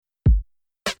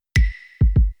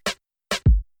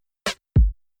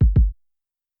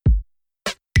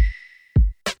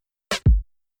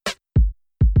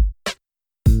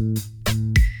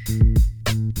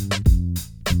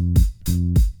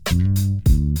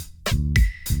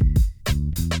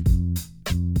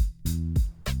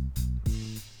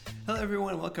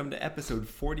everyone. Welcome to episode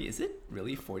 40. Is it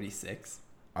really 46?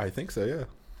 I think so, yeah.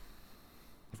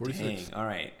 46. Dang. All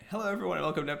right. Hello, everyone.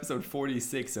 Welcome to episode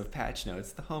 46 of Patch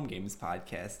Notes, the Homegames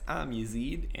podcast. I'm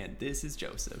Yazeed, and this is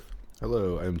Joseph.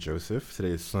 Hello, I'm Joseph.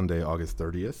 Today is Sunday, August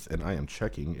 30th, and I am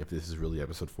checking if this is really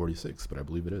episode 46, but I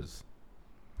believe it is.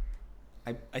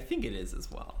 I think it is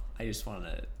as well. I just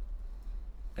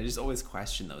always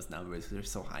question those numbers because they're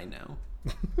so high now.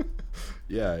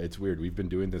 Yeah, it's weird. We've been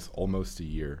doing this almost a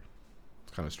year.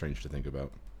 It's kind of strange to think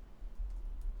about.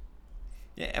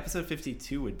 Yeah, episode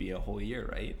 52 would be a whole year,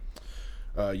 right?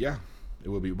 Yeah, it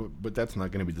will be, but that's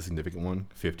not going to be the significant one.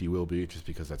 50 will be, just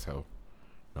because that's how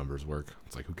numbers work.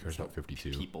 It's like, who cares about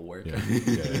 52? People work. Yeah.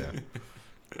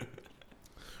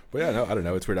 But yeah, no, I don't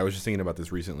know. It's weird. I was just thinking about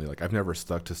this recently. Like, I've never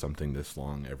stuck to something this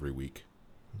long every week,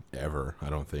 ever. I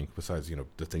don't think. Besides,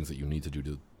 the things that you need to do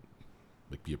to,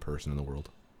 like, be a person in the world.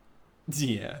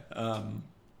 Yeah.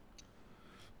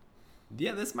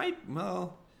 Yeah. This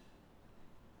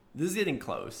is getting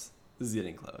close.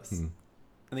 Mm-hmm.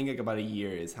 I think like about a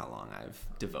year is how long I've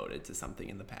devoted to something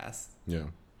in the past. Yeah.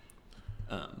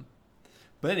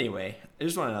 But anyway, I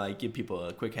just want to give people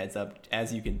a quick heads up.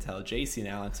 As you can tell, JC and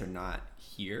Alex are not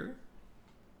here.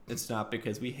 It's not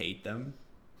because we hate them.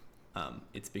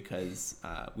 It's because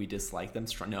we dislike them.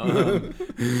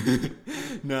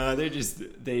 No, they're just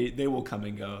they will come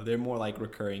and go. They're more like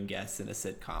recurring guests in a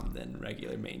sitcom than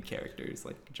regular main characters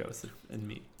like Joseph and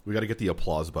me. We got to get the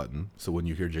applause button. So when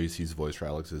you hear JC's voice or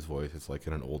Alex's voice, it's like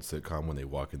in an old sitcom when they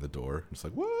walk in the door. It's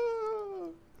like,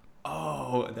 whoa.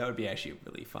 Oh, that would be actually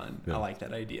really fun. Yeah. I like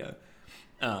that idea.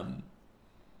 But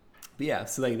yeah,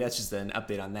 so that's just an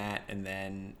update on that. And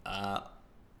then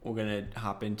we're going to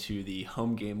hop into the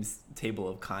Homegames table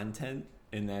of content.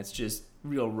 And that's just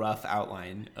real rough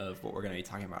outline of what we're going to be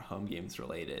talking about Homegames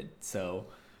related. So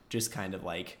just kind of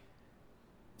like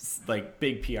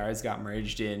big PRs got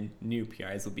merged in, new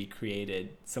PRs will be created,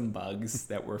 some bugs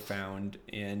that were found,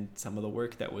 and some of the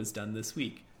work that was done this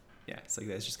week. Yeah, it's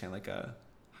that's just kind of like a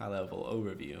high-level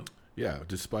overview. Yeah,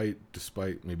 despite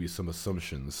maybe some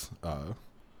assumptions,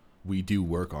 we do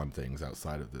work on things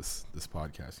outside of this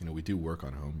podcast. We do work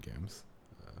on home games.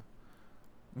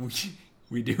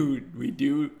 We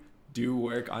do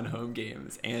work on home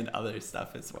games and other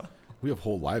stuff as well. We have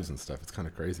whole lives and stuff. It's kind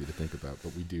of crazy to think about,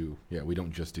 but we do. Yeah, we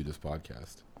don't just do this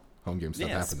podcast. Home game stuff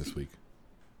happened this week.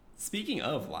 Speaking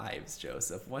of lives,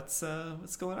 Joseph, what's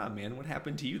going on, man? What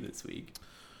happened to you this week?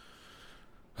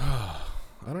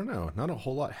 I don't know. Not a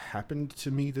whole lot happened to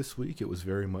me this week. It was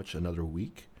very much another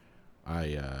week.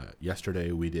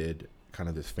 Yesterday we did kind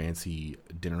of this fancy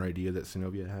dinner idea that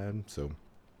Synovia had. So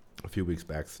a few weeks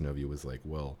back, Synovia was like,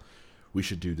 well, we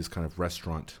should do this kind of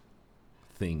restaurant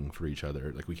thing for each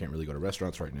other. Like, we can't really go to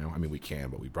restaurants right now. I mean, we can,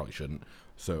 but we probably shouldn't.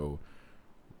 So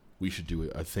we should do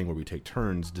a thing where we take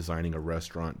turns designing a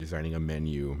restaurant, designing a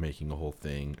menu, making a whole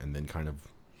thing, and then kind of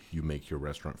you make your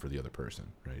restaurant for the other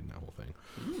person, right? And that whole thing.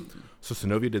 Ooh. So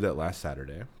Synovia did that last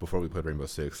Saturday before we played Rainbow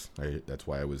Six. That's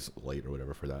why I was late or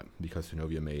whatever for that, because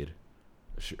Synovia made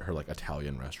her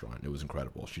Italian restaurant. It was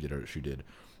incredible. She did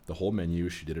the whole menu.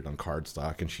 She did it on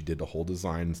cardstock, and she did the whole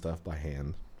design and stuff by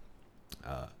hand.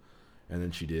 And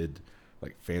then she did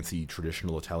fancy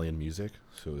traditional Italian music.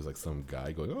 So it was some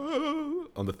guy going oh!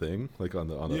 on the thing,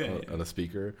 on a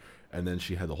speaker. And then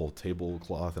she had the whole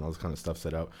tablecloth and all this kind of stuff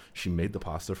set out. She made the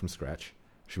pasta from scratch.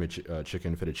 She made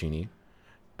chicken fettuccine,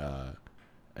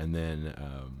 and then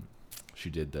she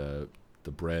did the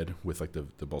bread with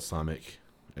the balsamic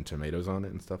and tomatoes on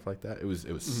it and stuff like that. It was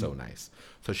so nice.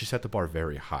 So she set the bar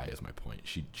very high. Is my point.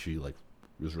 She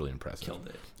was really impressive. Killed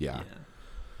it. Yeah.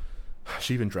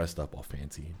 She even dressed up all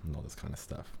fancy and all this kind of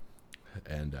stuff.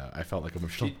 And I felt like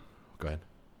go ahead.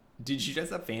 Did she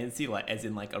dress up fancy, as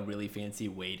in a really fancy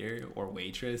waiter or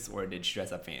waitress, or did she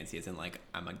dress up fancy as in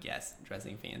I'm a guest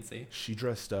dressing fancy? She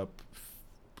dressed up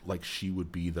like she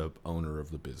would be the owner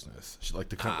of the business. She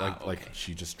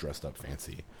she just dressed up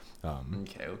fancy.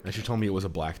 Okay. And she told me it was a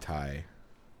black tie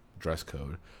dress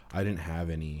code. I didn't have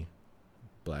any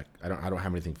black. I don't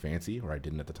have anything fancy, or I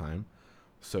didn't at the time.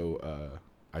 So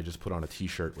I just put on a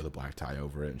T-shirt with a black tie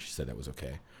over it, and she said that was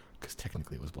okay, because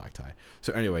technically it was black tie.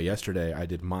 So anyway, yesterday I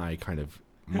did my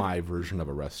version of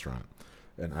a restaurant,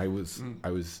 and I was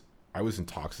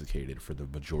intoxicated for the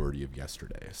majority of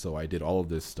yesterday. So I did all of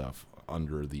this stuff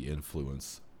under the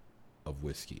influence of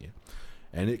whiskey,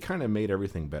 and it kind of made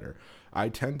everything better. I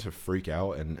tend to freak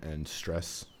out and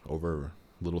stress over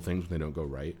little things when they don't go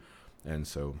right, and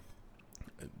so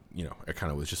I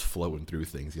kind of was just flowing through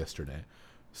things yesterday.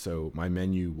 So my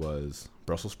menu was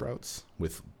Brussels sprouts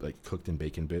with cooked in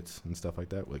bacon bits and stuff like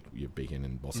that. You have bacon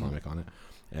and balsamic on it,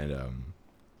 and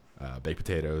baked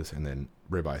potatoes, and then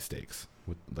ribeye steaks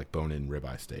with like bone-in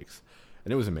ribeye steaks,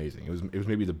 and it was amazing. It was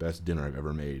maybe the best dinner I've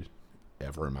ever made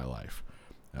ever in my life,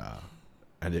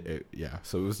 and yeah,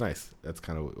 so it was nice. That's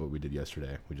kind of what we did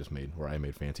yesterday. I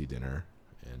made fancy dinner,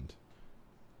 and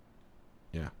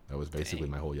yeah, that was basically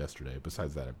my whole yesterday.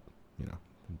 Besides that,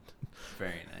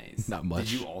 very nice. Not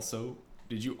much.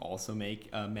 Did you also make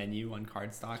a menu on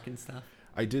cardstock and stuff?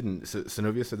 I didn't. So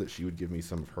Synovia said that she would give me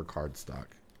some of her cardstock,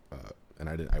 and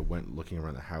I went looking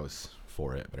around the house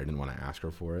for it, but I didn't want to ask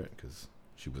her for it because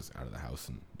she was out of the house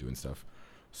and doing stuff.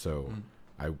 So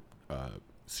I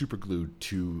super glued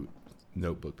 2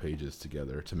 notebook pages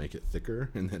together to make it thicker,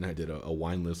 and then I did a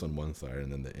wine list on one side,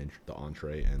 and then the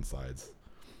entree and sides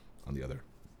on the other.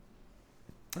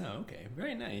 Oh, okay.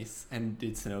 Very nice. And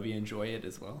did Synovia enjoy it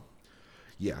as well?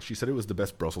 Yeah, she said it was the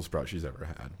best Brussels sprout she's ever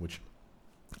had, which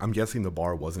I'm guessing the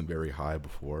bar wasn't very high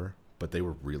before, but they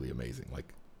were really amazing.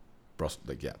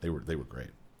 They were great.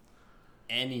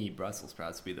 Any Brussels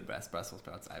sprouts would be the best Brussels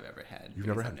sprouts I've ever had. You've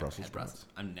never had Brussels sprouts?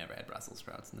 I've never had Brussels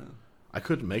sprouts, no. I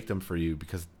couldn't make them for you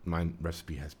because my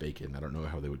recipe has bacon. I don't know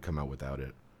how they would come out without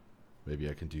it. Maybe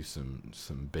I can do some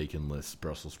bacon-less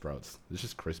Brussels sprouts. It's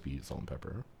just crispy salt and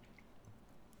pepper.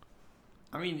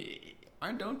 I mean,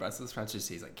 don't Brussels sprouts just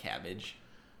taste like cabbage?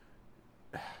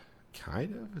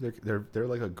 Kind of. They're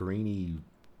like a greeny,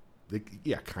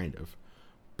 yeah, kind of.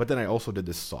 But then I also did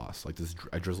this sauce, like this.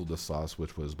 I drizzled this sauce,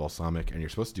 which was balsamic, and you're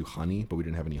supposed to do honey, but we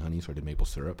didn't have any honey, so I did maple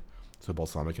syrup. So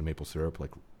balsamic and maple syrup,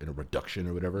 like in a reduction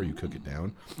or whatever, you cook it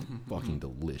down. Fucking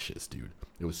delicious, dude.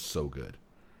 It was so good.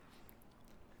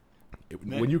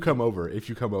 When you come over, if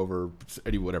you come over,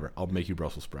 whatever, I'll make you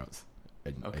Brussels sprouts,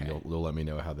 and you'll let me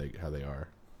know how they are.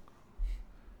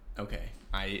 Okay,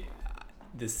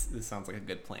 this sounds like a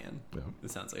good plan. Yeah.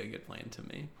 This sounds like a good plan to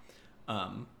me.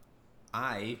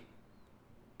 I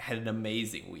had an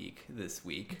amazing week this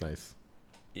week. Nice.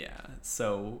 Yeah.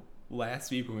 So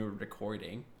last week when we were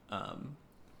recording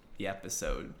the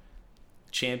episode,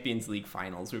 Champions League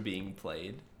finals were being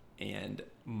played, and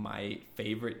my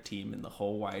favorite team in the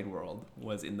whole wide world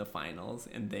was in the finals,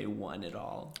 and they won it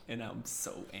all, and I'm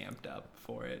so amped up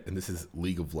for it. And this is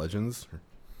League of Legends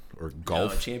or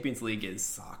golf? No, Champions League is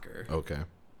soccer. Okay.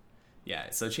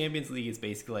 Yeah, so Champions League is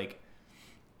basically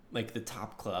like the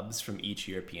top clubs from each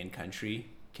European country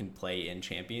can play in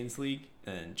Champions League,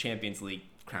 and Champions League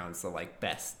crowns the like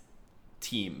best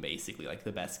team, basically like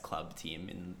the best club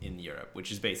team in Europe,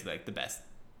 which is basically like the best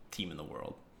team in the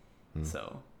world.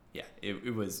 So yeah,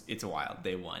 it's wild.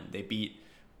 They won. They beat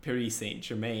Paris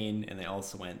Saint-Germain, and they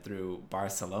also went through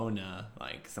Barcelona,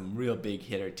 like some real big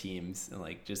hitter teams, and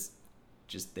like just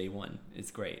they won.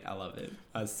 It's great. I love it.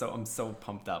 I'm so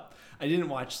pumped up. I didn't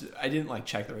like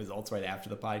check the results right after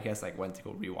the podcast. Like went to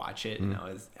go rewatch it, and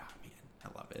I was, man, I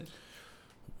love it.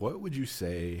 What would you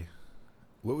say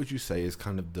is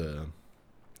kind of the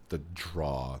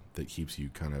draw that keeps you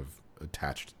kind of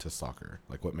attached to soccer?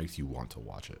 Like what makes you want to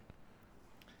watch it?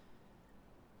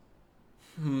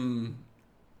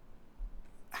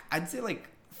 I'd say like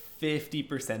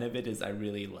 50% of it is I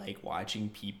really like watching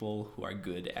people who are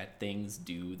good at things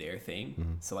do their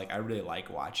thing. So like I really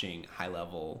like watching high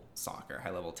level soccer,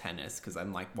 high level tennis, because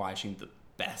I'm like watching the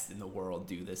best in the world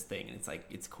do this thing, and it's like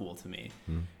it's cool to me.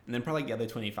 And then probably the other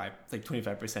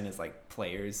 25% is like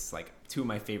players. Like 2 of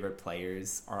my favorite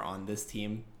players are on this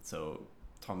team, so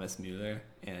Thomas Müller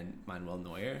and Manuel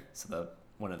Neuer. So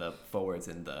one of the forwards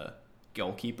and the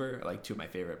goalkeeper are like 2 of my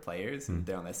favorite players, and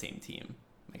they're on the same team.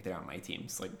 Like they're on my team.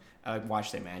 So like I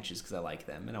watch their matches because I like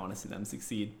them and I want to see them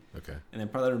succeed. Okay. And then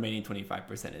probably the remaining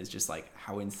 25% is just like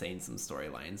how insane some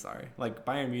storylines are. Like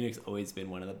Bayern Munich's always been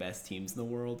one of the best teams in the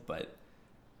world, but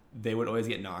they would always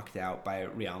get knocked out by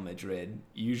Real Madrid,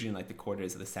 usually in like the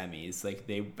quarters of the semis. Like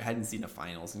they hadn't seen a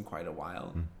finals in quite a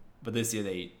while. But this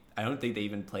year I don't think they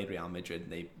even played Real Madrid.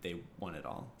 They won it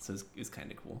all. So it's kind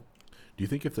of cool. Do you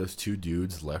think if those 2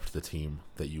 dudes left the team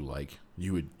that you like,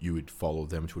 you would follow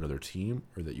them to another team,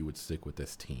 or that you would stick with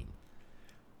this team?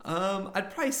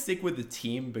 I'd probably stick with the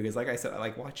team because, like I said, I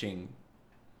like watching.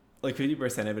 Like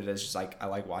 50% of it is just like I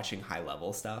like watching high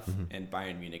level stuff, and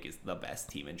Bayern Munich is the best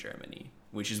team in Germany,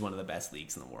 which is one of the best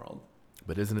leagues in the world.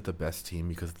 But isn't it the best team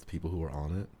because of the people who are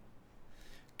on it?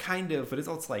 Kind of, but it's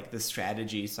also like the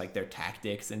strategies, like their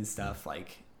tactics and stuff.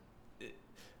 Like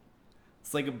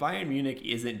it's like Bayern Munich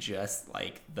isn't just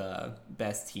like the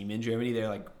best team in Germany. They're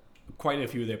like quite a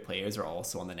few of their players are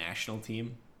also on the national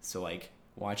team. So like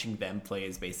watching them play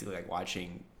is basically like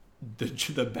watching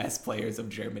the best players of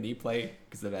Germany play,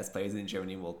 because the best players in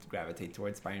Germany will gravitate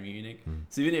towards Bayern Munich.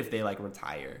 So even if they like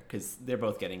retire, because they're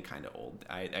both getting kind of old,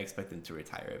 I expect them to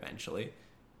retire eventually.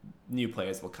 New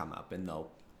players will come up and they'll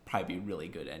probably be really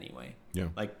good anyway. Yeah.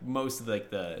 Like most of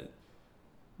like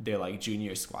their like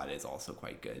junior squad is also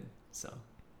quite good. So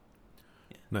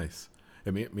yeah. Nice.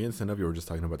 And me and Zenovia were just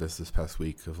talking about this past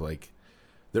week of like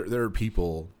there are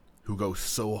people who go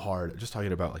so hard just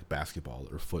talking about like basketball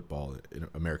or football,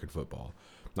 American football,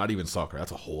 not even soccer.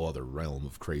 That's a whole other realm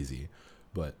of crazy.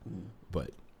 But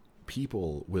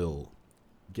people will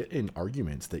get in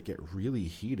arguments that get really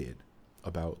heated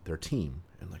about their team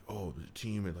and like, oh, the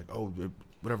team, and like, oh,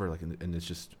 whatever, like, and it's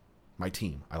just my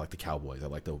team. I like the Cowboys. I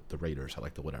like the Raiders. I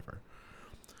like the whatever.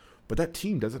 But that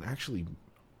team doesn't actually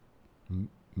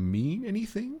mean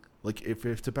anything. Like if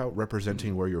it's about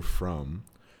representing where you're from,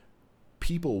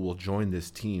 people will join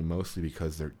this team mostly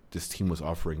because this team was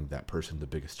offering that person the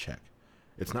biggest check.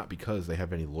 It's not because they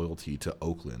have any loyalty to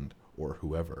Oakland or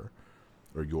whoever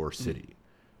or your city.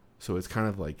 So it's kind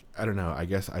of like, I don't know, I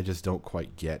guess I just don't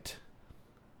quite get.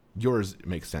 Yours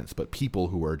makes sense, but people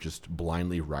who are just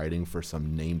blindly riding for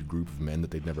some named group of men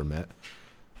that they've never met,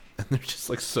 and they're just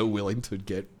like so willing to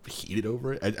get heated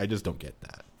over it. I just don't get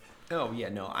that. Oh yeah,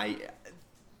 no,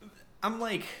 I'm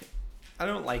like, I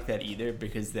don't like that either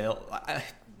because I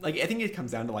think it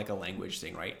comes down to like a language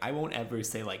thing, right? I won't ever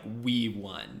say like we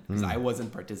won because I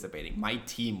wasn't participating. My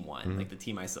team won, like the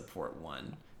team I support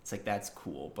won. It's like, that's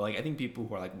cool. But like, I think people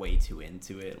who are like way too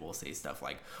into it will say stuff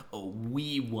like, oh,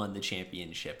 we won the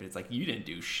championship. And it's like, you didn't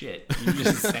do shit. You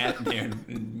just sat there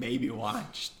and maybe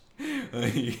watched.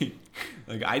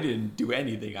 Like I didn't do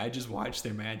anything. I just watched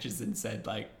their matches and said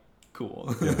like,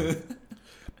 cool. Yeah.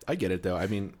 I get it though. I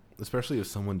mean, especially if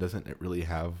someone doesn't really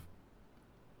have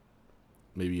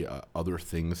maybe other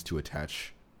things to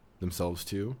attach themselves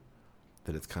to,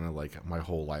 that it's kind of like my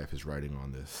whole life is riding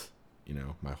on this. You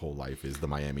know, my whole life is the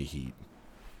Miami Heat.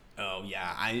 Oh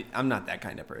yeah, I'm not that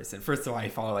kind of person. First of all, I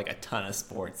follow like a ton of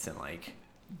sports and like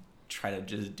try to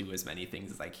just do as many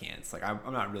things as I can. It's like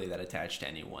I'm not really that attached to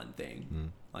any one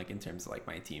thing. Like in terms of like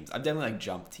my teams, I've definitely like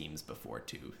jumped teams before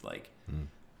too. Like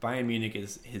Bayern Munich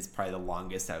is probably the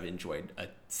longest I've enjoyed a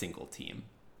single team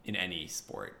in any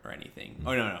sport or anything.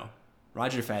 Oh no,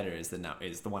 Roger Federer is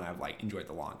the one I've like enjoyed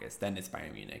the longest. Then it's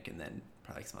Bayern Munich, and then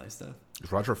probably like some other stuff.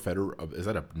 Is Roger Federer, is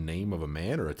that a name of a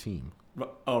man or a team?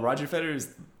 Roger Federer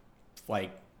is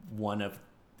like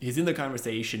he's in the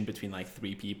conversation between like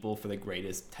three people for the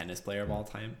greatest tennis player of all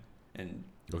time, and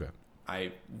okay,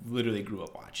 I literally grew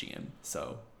up watching him,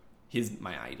 so he's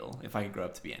my idol. If I could grow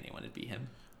up to be anyone, it'd be him.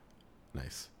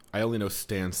 Nice. I only know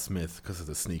Stan Smith because of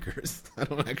the sneakers. I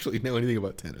don't actually know anything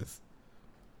about tennis.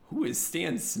 Who is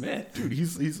Stan Smith? Dude,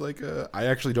 he's like I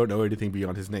actually don't know anything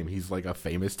beyond his name. He's like a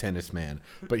famous tennis man,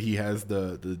 but he has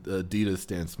the Adidas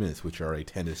Stan Smiths, which are a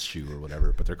tennis shoe or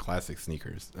whatever, but they're classic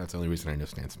sneakers. That's the only reason I know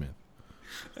Stan Smith.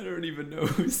 I don't even know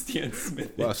who Stan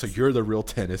Smith is. Wow, so you're the real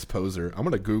tennis poser. I'm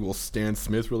going to Google Stan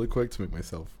Smith really quick to make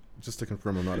myself, just to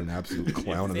confirm I'm not an absolute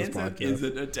clown on this podcast. Stan Smith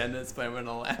isn't a tennis player. I'm going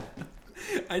to laugh.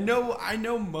 I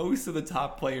know most of the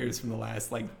top players from the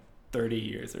last like 30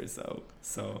 years or so.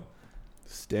 So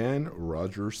Stan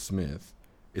Roger Smith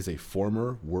is a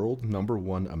former world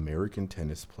 #1 American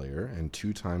tennis player and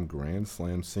 2-time Grand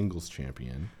Slam singles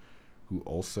champion who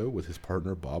also, with his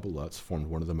partner Bob Lutz, formed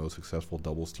one of the most successful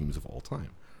doubles teams of all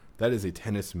time. That is a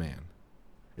tennis man.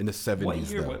 In the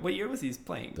 70s, What year was he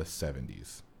playing? The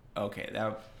 70s. Okay,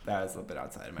 that was a little bit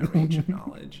outside of my range of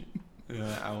knowledge.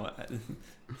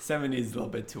 70s is a little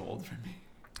bit too old for me.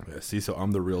 Yeah, see, so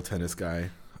I'm the real tennis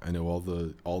guy. I know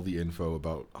all the info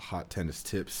about hot tennis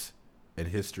tips and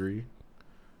history.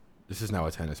 This is now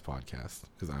a tennis podcast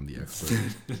because I'm the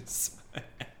expert.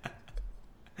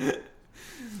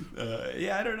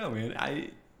 Yeah, I don't know,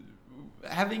 man.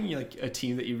 Having like a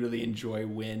team that you really enjoy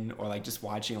win, or like just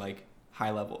watching like high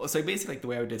level. So basically, like the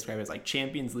way I would describe it is like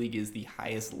Champions League is the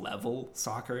highest level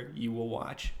soccer you will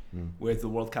watch, whereas the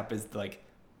World Cup is like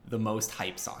the most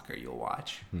hype soccer you'll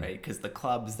watch, right? Because the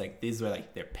clubs, like these are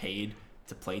like they're paid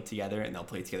to play together, and they'll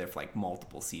play together for like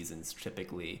multiple seasons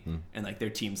typically, and like their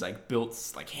teams like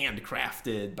built like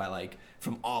handcrafted by like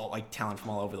from all like talent from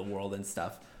all over the world and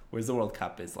stuff. Whereas the World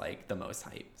Cup is like the most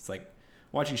hype. It's like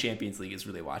watching Champions League is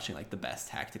really watching like the best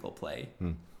tactical play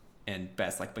and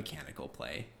best like mechanical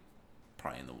play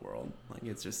probably in the world. Like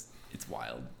it's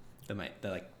wild.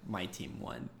 My team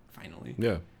won finally.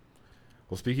 Yeah.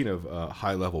 Well, speaking of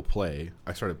high level play,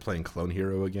 I started playing Clone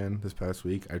Hero again this past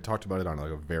week. I talked about it on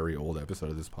like a very old episode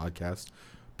of this podcast,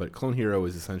 but Clone Hero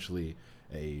is essentially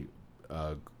a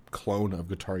clone of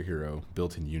Guitar Hero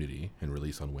built in Unity and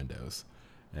released on Windows.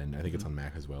 And I think it's on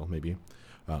Mac as well, maybe.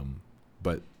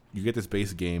 But you get this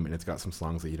base game, and it's got some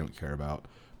songs that you don't care about.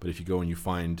 But if you go and you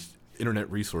find internet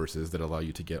resources that allow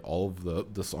you to get all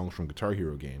of the songs from Guitar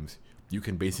Hero games. You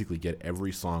can basically get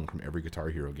every song from every Guitar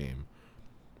Hero game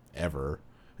ever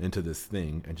into this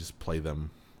thing and just play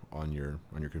them on your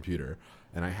computer.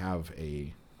 And I have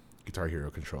a Guitar Hero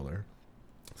controller,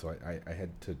 so I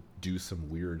had to do some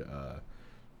weird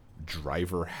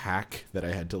driver hack that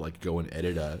I had to like go and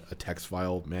edit a text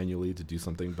file manually to do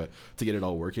something, but to get it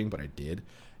all working. But I did,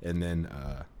 and then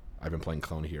I've been playing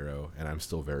Clone Hero, and I'm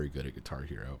still very good at Guitar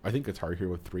Hero. I think Guitar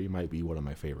Hero 3 might be one of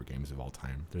my favorite games of all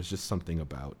time. There's just something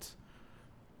about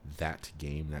that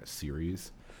game, that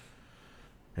series,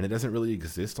 and it doesn't really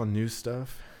exist on new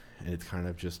stuff, and it's kind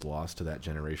of just lost to that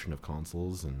generation of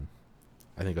consoles. And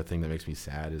I think a thing that makes me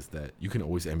sad is that you can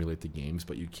always emulate the games,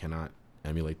 but you cannot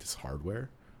emulate this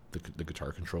hardware, the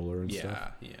guitar controller and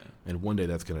stuff. Yeah. And one day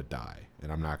that's going to die,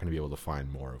 and I'm not going to be able to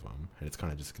find more of them, and it's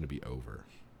kind of just going to be over.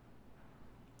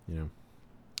 You know?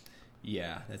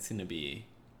 Yeah, that's going to be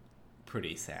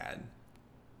pretty sad.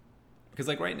 Because,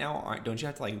 like, right now, don't you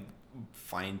have to, like,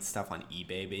 find stuff on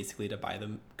eBay, basically, to buy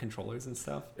the controllers and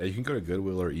stuff? Yeah, you can go to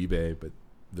Goodwill or eBay, but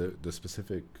the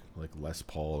specific, like, Les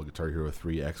Paul Guitar Hero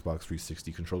 3 Xbox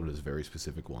 360 controller, this very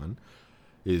specific one,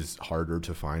 is harder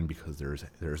to find because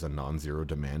there's a non-zero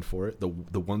demand for it. The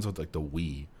ones with, like, the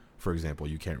Wii, for example,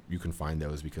 you can find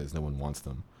those because no one wants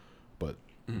them. But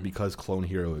because Clone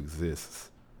Hero exists,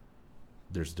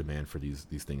 there's demand for these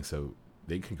things, so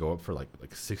they can go up for like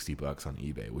 $60 on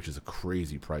eBay, which is a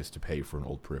crazy price to pay for an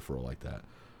old peripheral like that.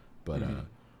 But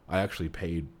I actually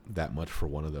paid that much for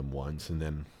one of them once, and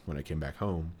then when I came back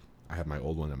home, I had my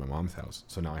old one at my mom's house,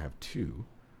 so now I have two,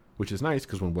 which is nice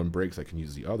because when one breaks, I can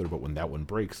use the other. But when that one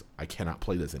breaks, I cannot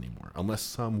play this anymore unless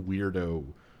some weirdo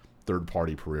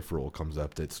third-party peripheral comes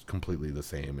up that's completely the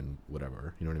same and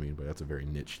whatever. You know what I mean? But that's a very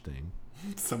niche thing.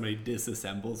 Somebody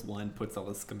disassembles one, puts all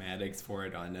the schematics for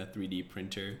it on a 3D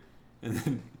printer, and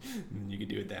then you can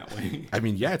do it that way. I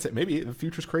mean, yeah, maybe the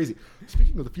future's crazy.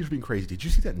 Speaking of the future being crazy, did you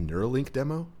see that Neuralink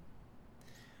demo?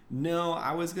 No,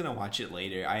 I was going to watch it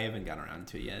later. I haven't gotten around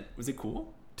to it yet. Was it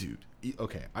cool? Dude,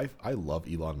 okay, I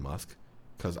love Elon Musk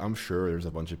because I'm sure there's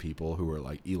a bunch of people who are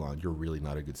like, Elon, you're really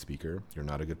not a good speaker. You're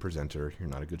not a good presenter. You're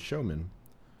not a good showman.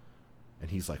 And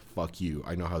he's like, fuck you.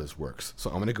 I know how this works. So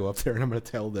I'm going to go up there and I'm going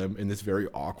to tell them in this very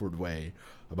awkward way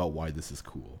about why this is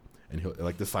cool. And he'll,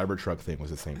 like, the Cybertruck thing was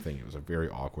the same thing. It was a very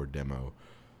awkward demo.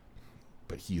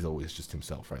 But he's always just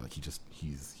himself, right? Like,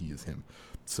 he is him.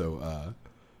 So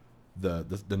the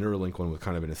Neuralink one was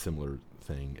kind of in a similar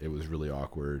thing. It was really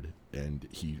awkward, and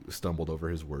he stumbled over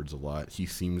his words a lot. He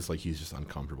seems like he's just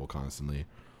uncomfortable constantly.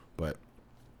 But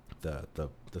the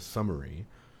summary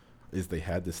is they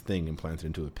had this thing implanted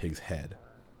into a pig's head,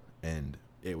 and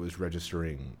it was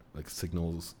registering like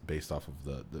signals based off of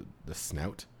the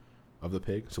snout of the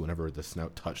pig. So whenever the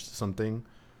snout touched something,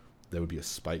 there would be a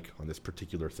spike on this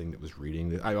particular thing that was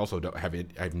reading. I also I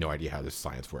have no idea how this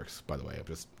science works, by the way. I'm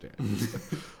just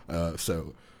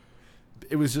so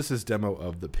it was just this demo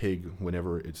of the pig.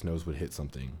 Whenever its nose would hit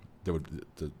something, the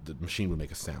machine would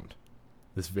make a sound.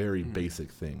 This very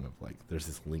basic thing of like, there's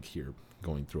this link here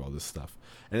going through all this stuff,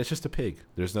 and it's just a pig.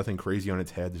 There's nothing crazy on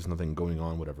its head. There's nothing going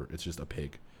on. Whatever. It's just a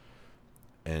pig.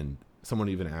 And someone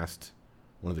even asked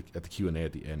at the Q&A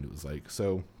at the end. It was like,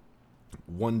 so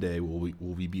one day will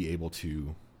we be able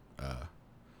to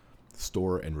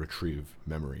store and retrieve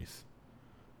memories?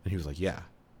 And he was like, yeah.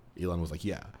 Elon was like,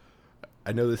 yeah.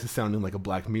 I know this is sounding like a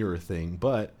Black Mirror thing,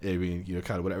 but I mean, you know,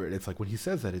 kind of whatever. It's like when he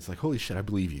says that, it's like, holy shit, I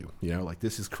believe you. You know, like,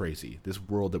 this is crazy. This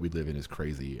world that we live in is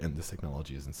crazy, and this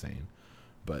technology is insane.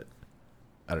 But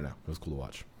I don't know. It was cool to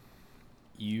watch.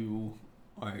 You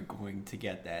are going to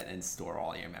get that and store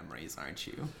all your memories, aren't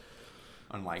you?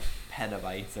 On like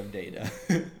petabytes of data.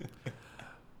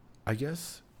 I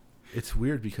guess it's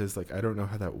weird because, like, I don't know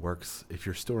how that works. If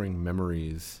you're storing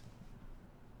memories,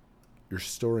 you're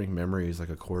storing memories like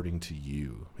according to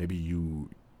you. Maybe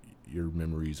your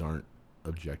memories aren't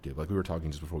objective. Like we were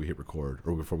talking just before we hit record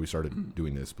or before we started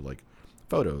doing this, but like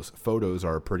photos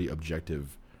are a pretty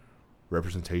objective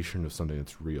representation of something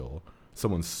that's real.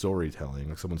 Someone's storytelling,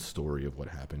 like someone's story of what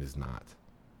happened, is not.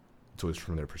 It's always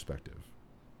from their perspective.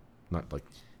 Not like,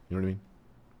 you know what I mean?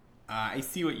 I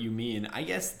see what you mean. I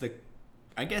guess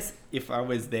if I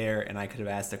was there and I could have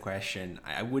asked a question,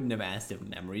 I wouldn't have asked if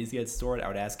memories get stored. I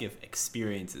would ask if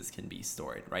experiences can be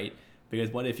stored, right? Because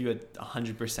what if you had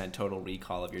 100% total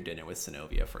recall of your dinner with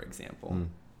Synovia, for example?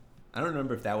 I don't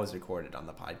remember if that was recorded on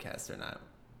the podcast or not.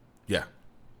 Yeah,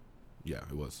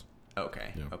 it was.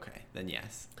 Okay, yeah. Okay, then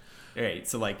yes. All right,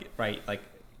 so like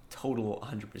total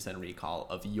 100% recall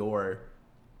of your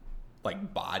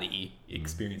like body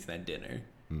experiencing that dinner.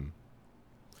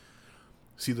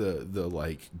 See, the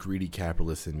like greedy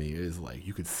capitalist in me is like,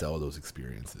 you could sell those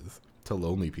experiences to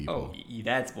lonely people. Oh,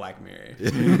 that's Black Mirror. I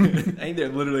think there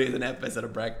literally is an episode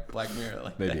of Black Mirror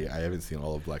like Maybe that. I haven't seen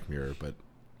all of Black Mirror, but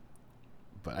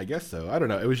I guess so. I don't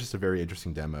know. It was just a very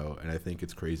interesting demo, and I think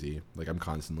it's crazy. Like, I'm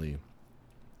constantly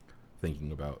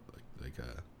thinking about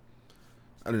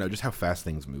I don't know, just how fast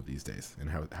things move these days, and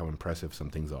how impressive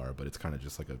some things are. But it's kind of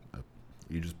just like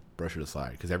you just brush it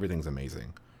aside because everything's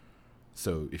amazing.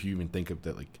 So if you even think of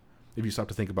that, like, if you stop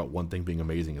to think about one thing being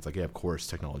amazing, it's like, yeah, of course,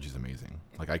 technology's amazing.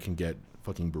 Like, I can get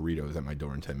fucking burritos at my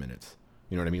door in 10 minutes.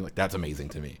 You know what I mean? Like, that's amazing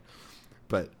to me.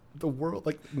 But the world,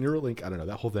 like, Neuralink, I don't know,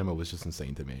 that whole demo was just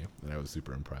insane to me. And I was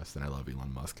super impressed. And I love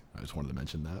Elon Musk. I just wanted to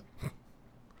mention that.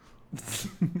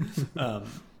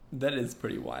 That is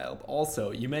pretty wild.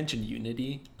 Also, you mentioned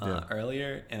Unity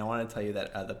earlier, and I want to tell you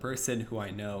that the person who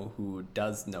I know who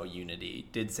does know Unity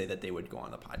did say that they would go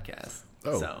on the podcast.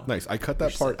 Oh, so nice. I cut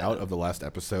that part out of the last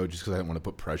episode just because I didn't want to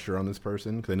put pressure on this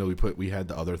person. Because I know we had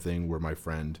the other thing where my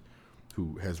friend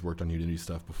who has worked on Unity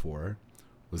stuff before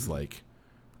was like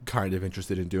kind of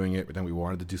interested in doing it, but then we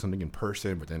wanted to do something in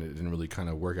person, but then it didn't really kind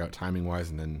of work out timing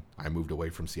wise, and then I moved away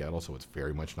from Seattle, so it's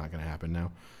very much not going to happen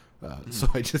now. So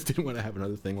I just didn't want to have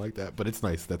another thing like that, but it's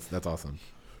nice. That's awesome.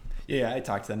 Yeah, I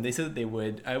talked to them. They said that they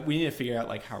would. We need to figure out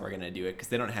like how we're going to do it because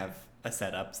they don't have a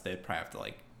setup, so they'd probably have to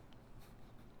like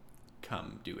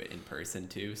come do it in person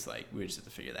too. So like we just have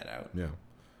to figure that out. Yeah,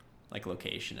 like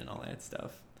location and all that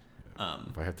stuff.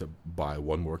 If I have to buy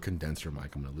one more condenser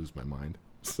mic, I'm going to lose my mind.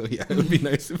 So yeah, it would be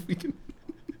nice if we can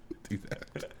do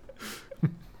that.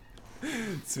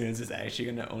 Sven's is actually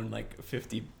going to own like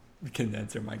 50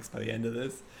 condenser mics by the end of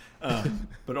this.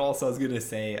 But also I was going to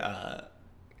say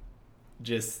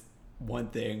just one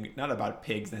thing, not about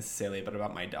pigs necessarily, but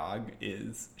about my dog,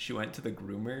 is she went to the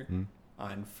groomer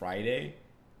on Friday,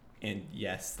 and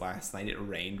yes, last night it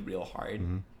rained real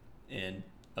hard, and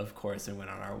of course when we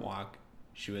went on our walk,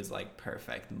 she was like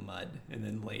perfect mud and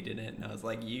then laid in it, and I was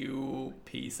like, you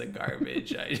piece of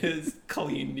garbage. I just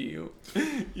cleaned you.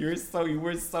 You were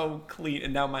so clean,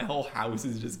 and now my whole house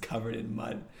is just covered in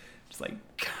mud. Just like,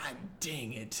 god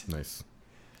dang it. Nice.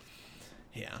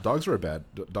 Yeah. Dogs are a bad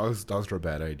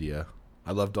idea.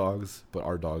 I love dogs, but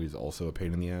our dog is also a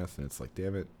pain in the ass, and it's like,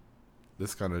 damn it.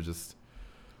 This kind of just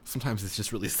sometimes it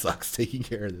just really sucks taking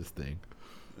care of this thing.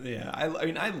 Yeah, I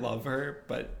mean I love her,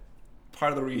 but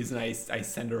part of the reason I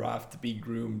send her off to be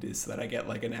groomed is so that I get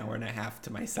like an hour and a half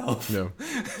to myself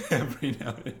every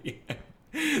now and again.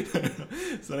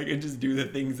 So I can just do the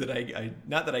things that I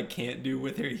not that I can't do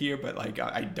with her here, but like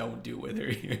I don't do with her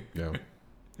here. Yeah.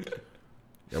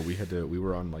 Yeah, we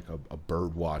were on like a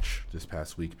bird watch this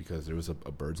past week because there was a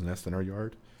bird's nest in our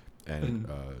yard, and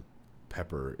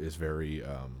Pepper is very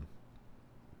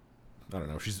I don't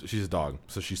know, she's a dog,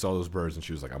 so she saw those birds and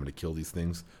she was like, I'm gonna kill these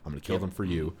things, I'm gonna kill them for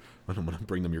you, and I'm gonna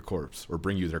bring them your corpse, or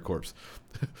bring you their corpse.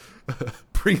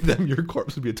 Bring them your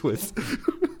corpse would be a twist.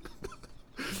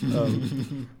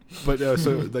 But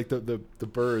so like the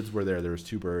birds were there was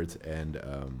two birds, and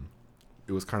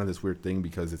it was kind of this weird thing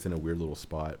because it's in a weird little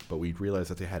spot, but we realized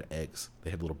that they had eggs, they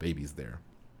had little babies there,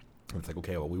 and it's like,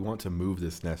 okay, well, we want to move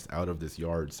this nest out of this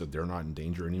yard so they're not in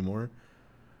danger anymore,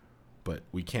 but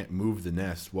we can't move the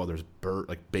nest while there's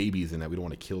babies in that. We don't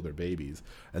want to kill their babies.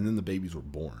 And then the babies were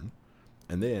born,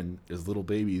 and then there's little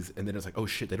babies, and then it's like, oh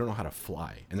shit, they don't know how to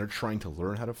fly, and they're trying to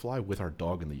learn how to fly with our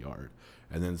dog in the yard.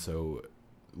 And then so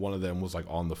one of them was like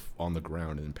on the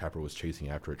ground, and then Pepper was chasing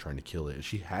after it, trying to kill it, and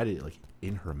she had it like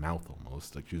in her mouth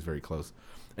almost, like she was very close.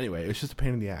 Anyway, it's just a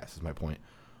pain in the ass is my point.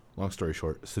 Long story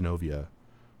short, Synovia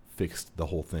fixed the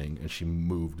whole thing, and she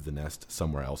moved the nest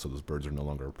somewhere else, so those birds are no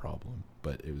longer a problem.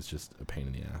 But it was just a pain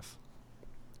in the ass.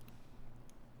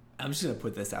 I'm just gonna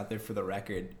put this out there for the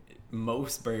record.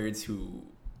 Most birds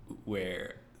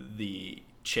where the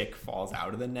chick falls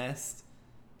out of the nest,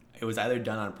 it was either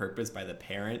done on purpose by the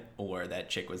parent or that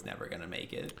chick was never gonna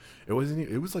make it. It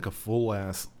was like a full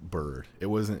ass bird. It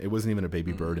wasn't even a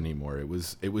baby bird anymore. It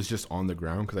was just on the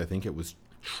ground because I think it was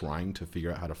trying to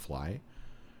figure out how to fly.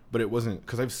 But it wasn't,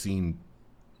 because I've seen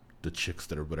the chicks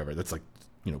that are whatever. That's like,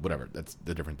 whatever. That's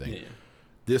the different thing. Yeah.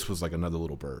 This was like another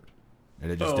little bird,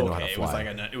 and it just didn't know how to fly.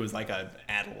 It was like an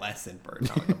adolescent bird,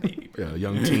 not like a baby bird. Yeah, a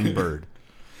young teen bird.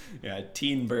 Yeah, a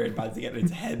teen bird about to get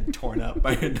its head torn up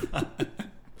by a dog.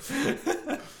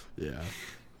 Yeah.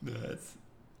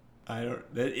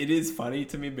 It is funny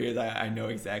to me because I know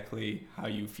exactly how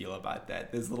you feel about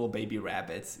that. There's little baby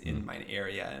rabbits in my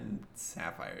area, and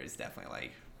Sapphire is definitely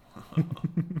like...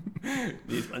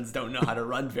 These ones don't know how to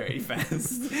run very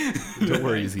fast. Don't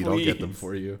worry, Yazeed, I'll get them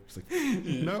for you. It's like,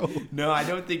 no. No, I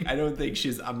don't think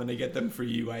she's, I'm going to get them for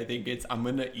you. I think it's, I'm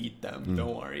going to eat them.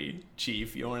 Don't worry,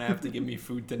 Chief. You don't have to give me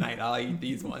food tonight. I'll eat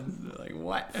these ones. They're like,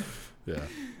 what? Yeah.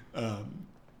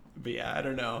 But yeah, I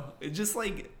don't know. It's just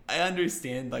like, I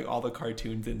understand like all the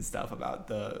cartoons and stuff about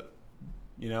the,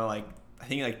 like, I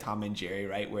think like Tom and Jerry,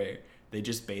 right? Where they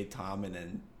just bathe Tom and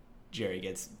then Jerry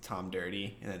gets Tom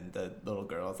dirty. And then the little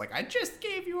girl is like, I just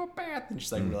gave you a bath. And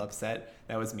she's like real upset.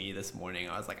 That was me this morning.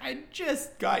 I was like, I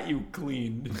just got you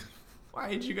cleaned. Why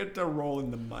did you get to roll in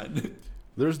the mud?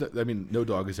 No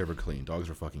dog is ever clean. Dogs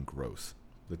are fucking gross.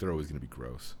 Like, they're always going to be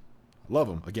gross. I love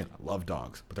them. Again, I love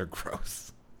dogs, but they're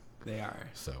gross. They are.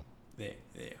 So. They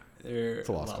are. They're it's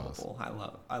a lost lovable.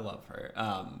 Cause. I love her.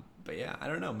 But yeah, I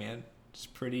don't know, man.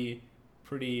 Just pretty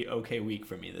okay week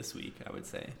for me this week, I would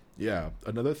say. Yeah.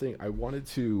 Another thing, I wanted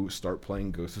to start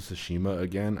playing Ghost of Tsushima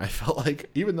again. I felt like,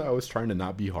 even though I was trying to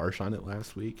not be harsh on it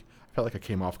last week, I felt like I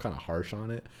came off kind of harsh on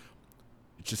it.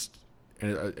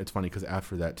 It's funny because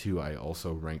after that too, I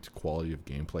also ranked quality of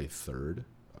gameplay third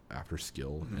after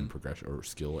skill and progression, or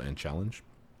skill and challenge.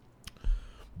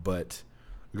 But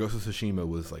Ghost of Tsushima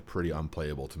was like pretty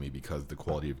unplayable to me because the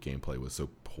quality of gameplay was so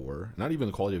poor. Not even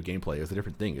the quality of gameplay, it's a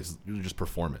different thing. It's just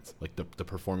performance. Like the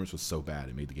performance was so bad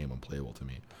it made the game unplayable to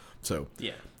me. So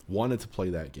yeah, wanted to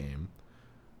play that game,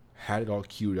 had it all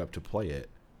queued up to play it,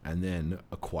 and then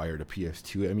acquired a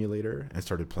PS2 emulator and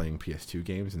started playing PS2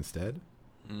 games instead.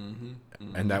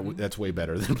 And that's way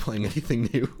better than playing anything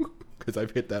new because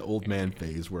I've hit that old man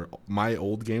phase where my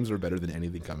old games are better than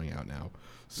anything coming out now.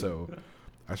 So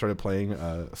I started playing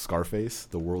Scarface,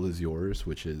 The World Is Yours,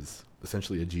 which is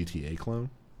essentially a GTA clone.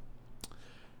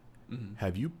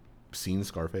 Have you seen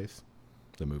Scarface,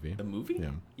 the movie? The movie? Yeah.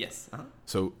 Yes. Uh-huh.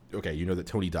 So, okay, you know that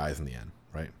Tony dies in the end,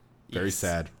 right? Very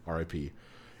sad, R.I.P.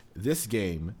 This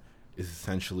game is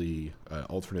essentially an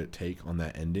alternate take on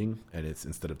that ending, and it's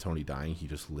instead of Tony dying, he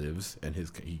just lives, and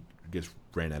he gets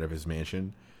ran out of his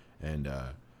mansion, and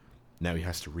now he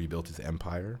has to rebuild his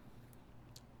empire.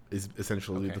 Is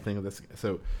essentially the thing of this.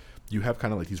 So you have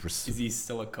kind of like these. Is he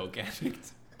still a coke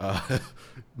addict?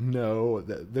 No,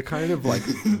 the kind of like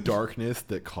darkness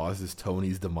that causes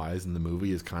Tony's demise in the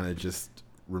movie is kind of just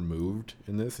removed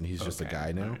in this, and he's just a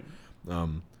guy now. Right.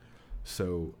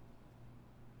 So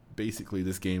basically,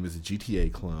 this game is a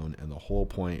GTA clone, and the whole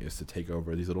point is to take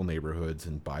over these little neighborhoods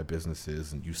and buy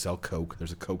businesses, and you sell coke.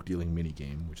 There's a coke dealing mini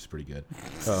game, which is pretty good.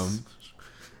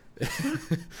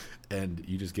 And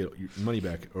you just get your money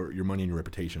back, or your money and your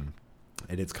reputation.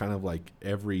 And it's kind of like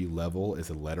every level is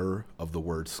a letter of the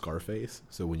word Scarface.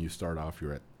 So when you start off,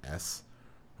 you're at S,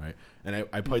 right? And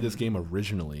I played this game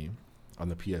originally on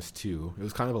the PS2. It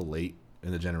was kind of a late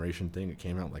in the generation thing. It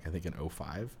came out, like, I think in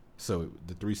 2005. So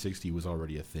the 360 was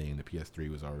already a thing. The PS3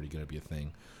 was already going to be a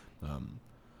thing.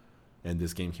 And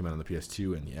this game came out on the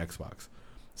PS2 and the Xbox.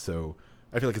 So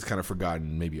I feel like it's kind of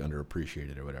forgotten, maybe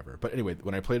underappreciated or whatever. But anyway,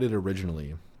 when I played it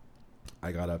originally,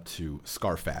 I got up to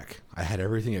Scarfac. I had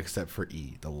everything except for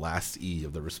E, the last E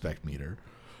of the respect meter.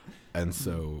 And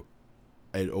so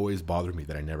it always bothered me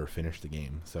that I never finished the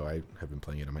game. So I have been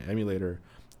playing it on my emulator,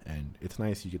 and it's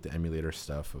nice. You get the emulator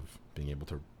stuff of being able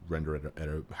to render it at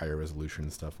a higher resolution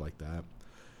and stuff like that.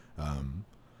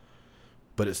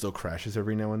 But it still crashes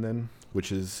every now and then,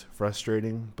 which is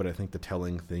frustrating. But I think the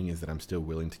telling thing is that I'm still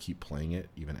willing to keep playing it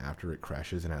even after it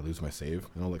crashes and I lose my save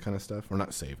and all that kind of stuff. Or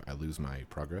not save, I lose my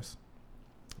progress.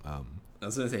 I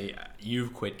was going to say,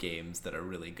 you've quit games that are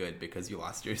really good because you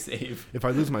lost your save. If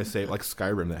I lose my save, like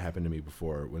Skyrim, that happened to me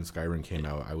before. When Skyrim came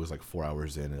out, I was like 4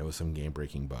 hours in, and there was some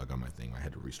game-breaking bug on my thing. I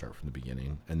had to restart from the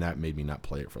beginning, and that made me not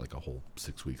play it for like a whole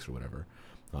 6 weeks or whatever.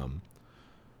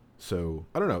 So,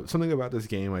 I don't know. Something about this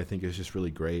game I think is just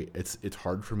really great. It's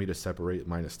hard for me to separate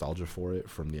my nostalgia for it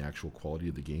from the actual quality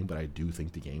of the game, but I do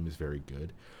think the game is very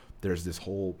good. There's this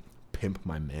whole pimp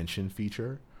my mansion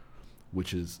feature,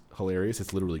 which is hilarious.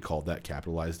 It's literally called that,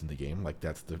 capitalized in the game. Like,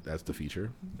 that's the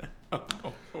feature.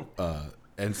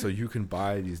 And so you can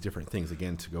buy these different things,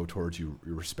 again, to go towards your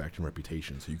respect and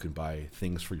reputation. So you can buy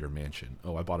things for your mansion.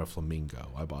 Oh, I bought a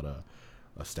flamingo. I bought a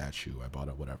statue. I bought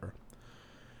a whatever.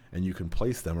 And you can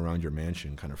place them around your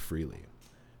mansion kind of freely.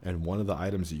 And one of the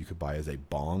items that you could buy is a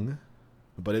bong.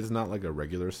 But it's not like a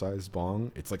regular sized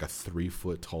bong. It's like a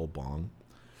 3-foot tall bong.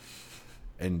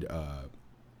 And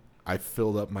I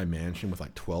filled up my mansion with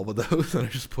like 12 of those, and I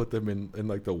just put them in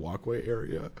like the walkway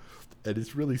area. And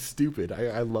it's really stupid.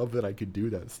 I love that I could do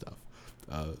that stuff.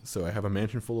 So I have a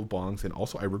mansion full of bongs, and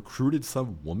also I recruited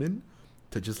some woman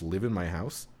to just live in my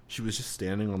house. She was just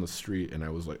standing on the street, and I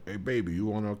was like, "Hey, baby, you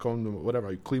want to come to whatever?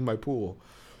 I clean my pool."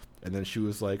 And then she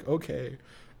was like, "Okay."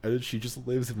 And then she just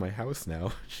lives in my house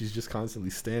now. She's just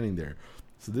constantly standing there.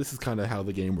 So this is kind of how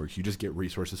the game works. You just get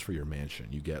resources for your mansion.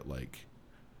 You get like...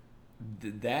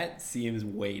 That seems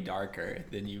way darker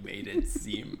than you made it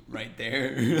seem right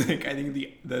there. Like, I think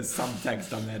the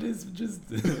subtext on that is just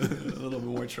a little bit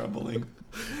more troubling.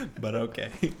 But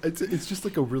okay. It's just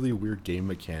like a really weird game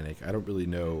mechanic. I don't really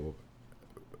know...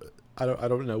 I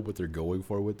don't know what they're going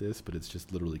for with this, but it's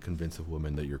just literally convince a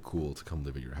woman that you're cool to come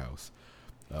live at your house.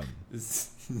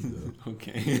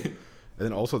 Okay. And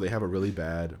then also they have a really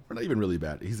bad, or not even really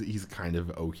bad, he's kind of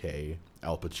okay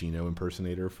Al Pacino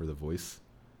impersonator for the voice.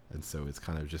 And so it's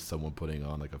kind of just someone putting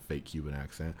on like a fake Cuban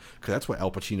accent. Because that's what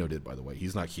Al Pacino did, by the way.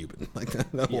 He's not Cuban. Like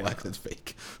that whole accent's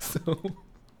fake. So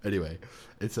anyway,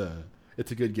 it's a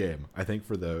good game. I think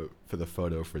for the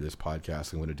photo for this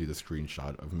podcast, I'm going to do the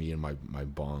screenshot of me in my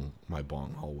bong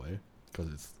hallway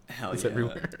because it's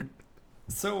everywhere.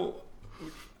 So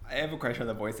I have a question on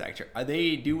the voice actor. Are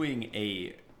they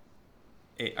doing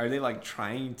are they like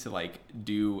trying to like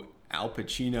do Al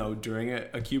Pacino during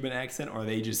a Cuban accent, or are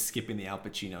they just skipping the Al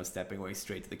Pacino, stepping away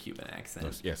straight to the Cuban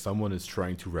accent? Yeah, someone is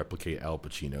trying to replicate Al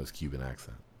Pacino's Cuban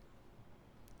accent.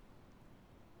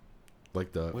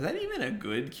 Like was that even a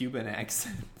good Cuban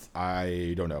accent?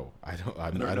 I don't know. I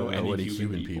don't know any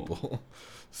Cuban people.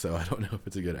 So I don't know if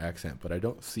it's a good accent, but I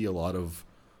don't see a lot of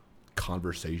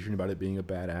conversation about it being a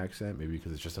bad accent. Maybe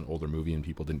because it's just an older movie and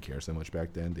people didn't care so much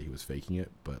back then that he was faking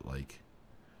it. But like,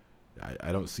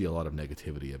 I don't see a lot of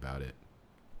negativity about it.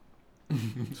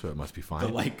 So it must be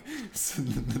fine.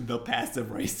 The passive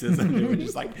racism. They were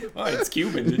just like, oh, it's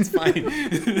Cuban, it's fine.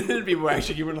 And people were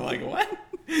actually Cuban are like, what?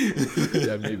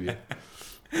 Yeah, maybe.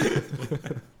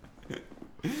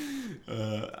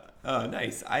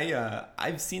 Nice.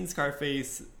 I've seen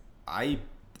Scarface.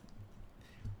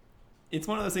 It's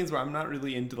one of those things where I'm not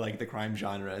really into like the crime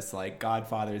genre. It's like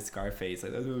Godfather, Scarface.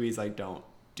 Like those movies like don't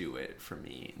do it for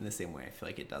me in the same way I feel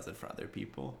like it does it for other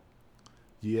people.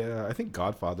 Yeah, I think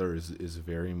Godfather is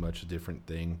very much a different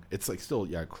thing. It's like still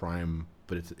crime,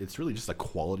 but it's really just the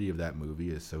quality of that movie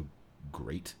is so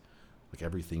great. Like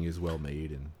everything is well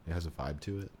made and it has a vibe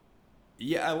to it.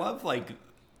 Yeah, I love like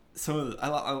some of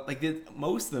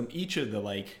most of them. Each of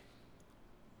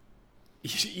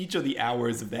the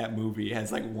hours of that movie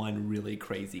has like one really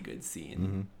crazy good scene.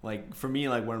 Mm-hmm. Like for me,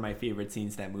 like one of my favorite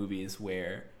scenes in that movie is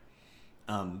where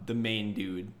the main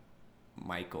dude,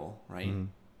 Michael, right? Mm-hmm.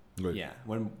 Wait. Yeah.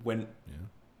 When yeah,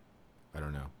 I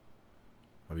don't know.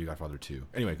 Maybe Godfather 2.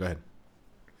 Anyway, go ahead.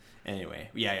 Anyway,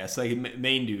 yeah. So like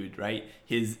main dude, right?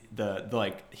 His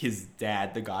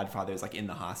dad, the Godfather, is like in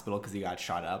the hospital because he got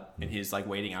shot up, and he's like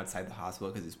waiting outside the hospital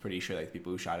because he's pretty sure like the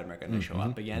people who shot him are going to show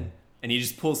up again. And he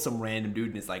just pulls some random dude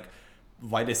and is like,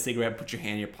 light a cigarette, put your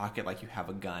hand in your pocket like you have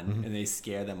a gun, and they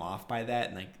scare them off by that.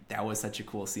 And like that was such a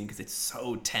cool scene because it's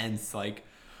so tense. Like,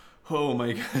 oh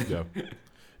my god. Yeah,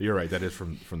 you're right. That is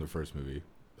from the first movie.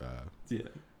 Yeah.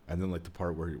 And then like the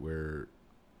part where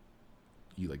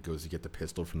he like goes to get the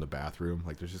pistol from the bathroom.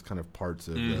 Like there's just kind of parts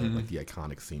of the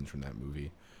iconic scenes from that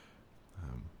movie.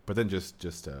 But then just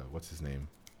what's his name?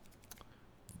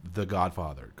 The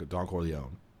Godfather, Don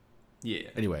Corleone. Yeah.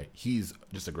 Anyway, he's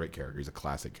just a great character. He's a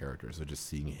classic character. So just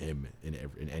seeing him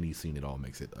in any scene at all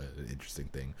makes it an interesting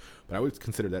thing. But I would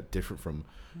consider that different from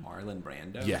Marlon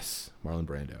Brando. Yes, Marlon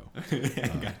Brando.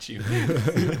 I got you.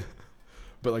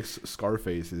 But like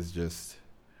Scarface is just,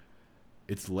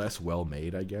 it's less well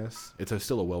made, I guess. It's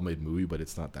still a well made movie, but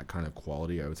it's not that kind of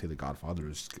quality. I would say The Godfather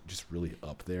is just really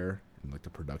up there in like the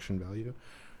production value,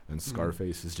 and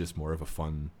Scarface is just more of a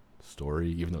fun story,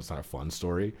 even though it's not a fun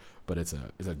story, but it's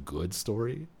a good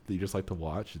story that you just like to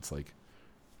watch. It's like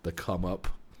the come up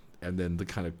and then the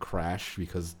kind of crash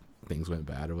because things went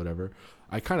bad or whatever.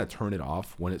 I kind of turn it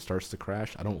off when it starts to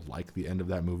crash. I don't like the end of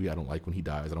that movie. I don't like when he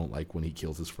dies. I don't like when he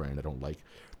kills his friend. I don't like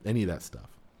any of that stuff.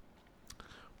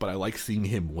 But I like seeing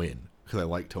him win because I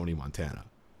like Tony Montana.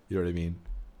 You know what I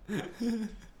mean?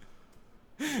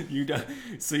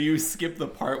 So you skip the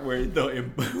part where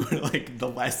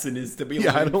the lesson is to be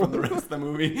learned from the rest of the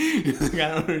movie. Like,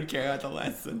 I don't really care about the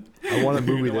lesson. I want a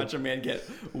movie to watch a man get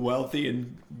wealthy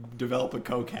and develop a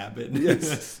coke habit.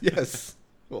 Yes.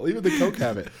 Well, even the coke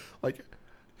habit, like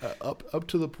up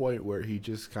to the point where he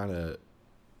just kind of,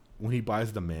 when he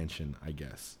buys the mansion, I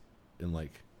guess, and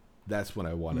like that's when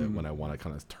I want to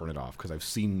kind of turn it off because I've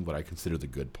seen what I consider the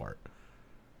good part.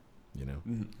 You know,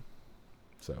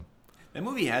 so. That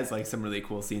movie has like some really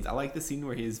cool scenes. I like the scene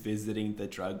where he's visiting the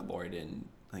drug lord in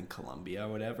like Colombia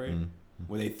or whatever,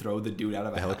 where they throw the dude out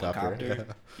of a helicopter.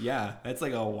 Yeah, that's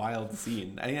like a wild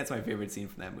scene. I think that's my favorite scene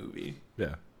from that movie.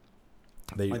 Yeah,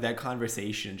 like that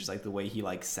conversation, just like the way he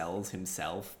like sells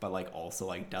himself, but like also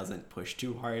like doesn't push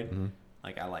too hard.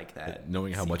 Like, I like that.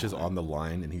 Knowing how much is on the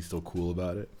line and he's still cool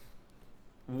about it.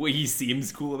 Well, he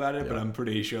seems cool about it, but I'm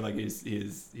pretty sure like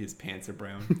his pants are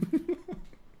brown.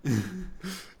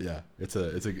 Yeah, it's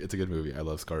a good movie. I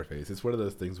love Scarface. It's one of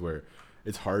those things where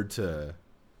it's hard to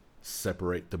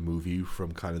separate the movie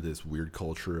from kind of this weird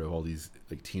culture of all these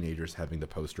like teenagers having the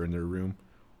poster in their room.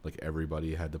 Like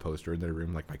everybody had the poster in their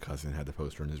room. Like my cousin had the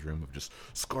poster in his room of just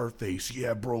Scarface.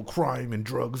 Yeah, bro, crime and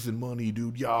drugs and money,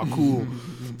 dude. Yeah, cool.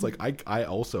 It's like I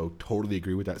also totally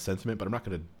agree with that sentiment, but I'm not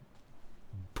gonna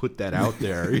put that out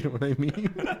there. You know what I mean?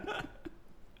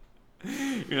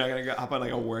 You're not gonna go hop on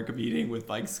like a work meeting with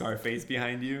like Scarface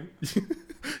behind you,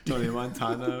 Tony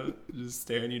Montana just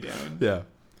staring you down. Yeah.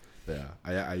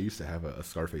 I used to have a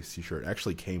Scarface T-shirt. It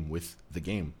actually came with the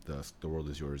game, the World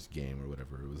Is Yours game or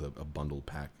whatever. It was a bundled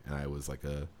pack, and I was like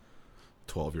a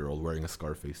 12-year-old wearing a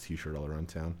Scarface T-shirt all around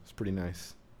town. It's pretty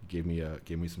nice. Gave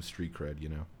me some street cred, you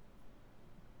know.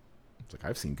 It's like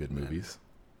I've seen good movies.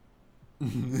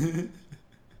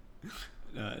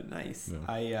 Nice.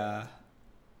 Yeah.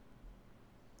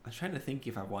 I'm trying to think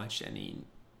if I've watched any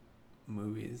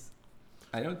movies.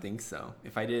 I don't think so.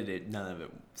 If I did, none of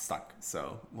it stuck,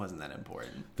 so it wasn't that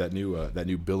important. That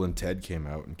new Bill and Ted came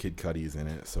out, and Kid Cudi's in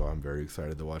it, so I'm very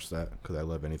excited to watch that because I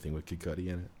love anything with Kid Cudi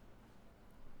in it.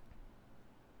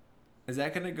 Is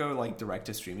that gonna go like direct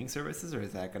to streaming services, or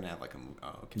is that gonna have like a?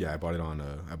 Oh, okay. Yeah, I bought it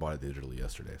digitally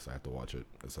yesterday, so I have to watch it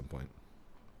at some point.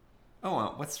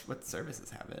 Oh, what services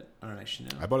have it? I don't actually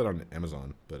know. I bought it on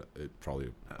Amazon, but it probably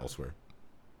elsewhere.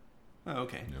 Oh,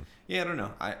 okay. Yeah, I don't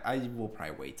know. I will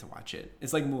probably wait to watch it.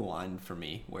 It's like Mulan for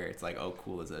me, where it's like, oh,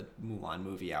 cool, there's a Mulan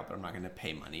movie out, but I'm not going to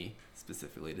pay money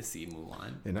specifically to see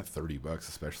Mulan. And not $30,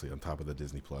 especially on top of the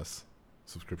Disney Plus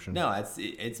subscription. No,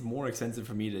 it's more expensive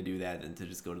for me to do that than to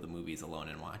just go to the movies alone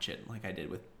and watch it, like I did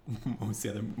with most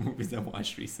of the other movies I've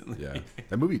watched recently. Yeah,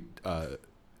 that movie,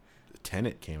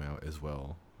 Tenet came out as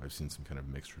well. I've seen some kind of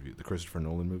mixed review. The Christopher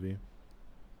Nolan movie.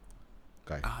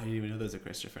 Oh, I didn't even know there was a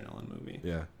Christopher Nolan movie.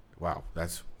 Yeah. Wow,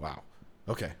 wow.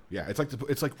 Okay, yeah, it's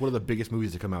like one of the biggest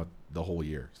movies to come out the whole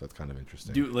year, so that's kind of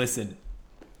interesting. Dude, listen,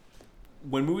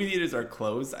 when movie theaters are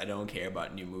closed, I don't care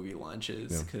about new movie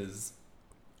launches because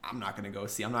I'm not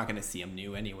gonna see them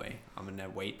new anyway. I'm gonna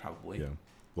wait probably. Yeah.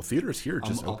 Well, theaters here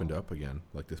just opened up again,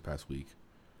 like this past week.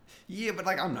 Yeah, but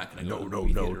like I'm not gonna go to the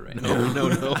movie theater right now.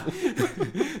 No.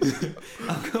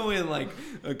 I'll go in like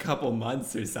a couple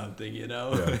months or something, you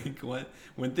know. Yeah. Like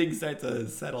when things start to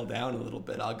settle down a little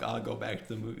bit, I'll go back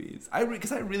to the movies.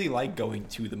 Because I really like going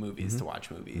to the movies to watch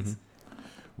movies.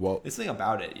 Well, there's something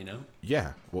about it, you know.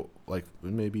 Yeah. Well, like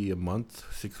maybe a month,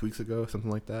 6 weeks ago,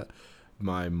 something like that.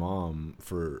 My mom,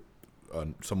 for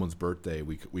someone's birthday,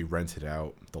 we rented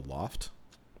out the loft.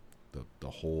 The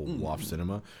whole loft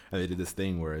cinema, and they did this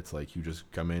thing where it's like you just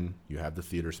come in, you have the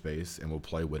theater space, and we'll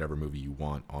play whatever movie you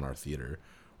want on our theater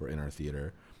or in our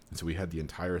theater. And so we had the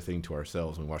entire thing to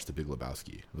ourselves and we watched The Big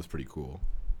Lebowski. It was pretty cool.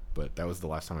 But that was the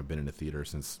last time I've been in a theater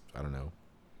since, I don't know.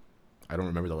 I don't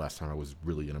remember the last time I was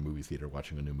really in a movie theater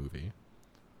watching a new movie.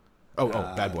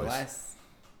 Bad Boys.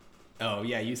 Oh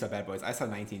yeah, you saw Bad Boys. I saw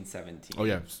 1917. Oh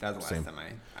yeah, that was the last time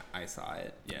I saw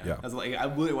it. Yeah. I was like, I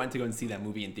really went to go and see that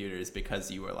movie in theaters because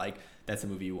you were like, that's a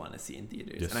movie you want to see in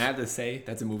theaters. Yes. And I have to say,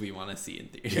 that's a movie you want to see in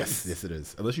theaters. Yes, it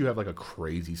is. Unless you have like a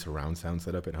crazy surround sound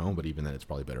set up at home, but even then, it's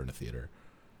probably better in a theater.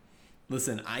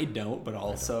 Listen, I don't, but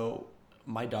also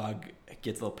my dog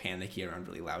gets a little panicky around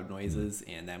really loud noises,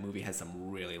 and that movie has some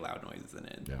really loud noises in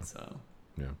it. Yeah. So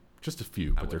just a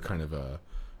few, but they're kind of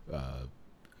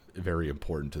very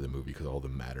important to the movie because all of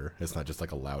them matter. It's not just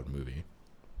like a loud movie.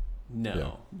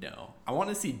 No. I want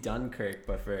to see Dunkirk,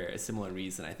 but for a similar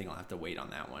reason, I think I'll have to wait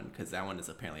on that one because that one is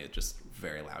apparently just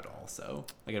very loud also.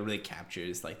 Like it really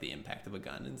captures like the impact of a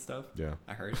gun and stuff. Yeah.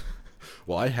 I heard.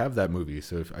 Well, I have that movie,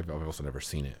 so I've also never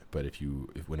seen it. But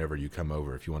if whenever you come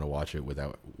over, if you want to watch it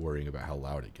without worrying about how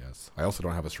loud it gets. I also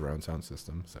don't have a surround sound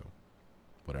system, so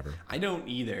whatever. I don't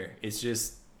either. It's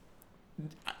just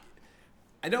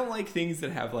I don't like things that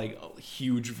have like a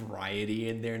huge variety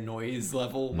in their noise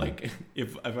level. Like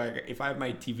if I have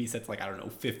my TV sets like, I don't know,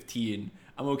 15,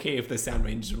 I'm okay if the sound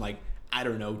range is from like, I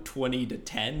don't know, 20 to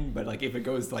 10, but like if it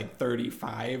goes to like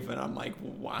 35 and I'm like,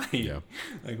 why? Yeah.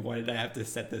 Like why did I have to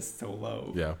set this so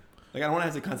low? Yeah. Like I don't want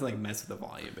to have to constantly like mess with the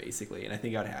volume basically, and I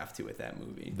think I'd have to with that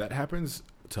movie. That happens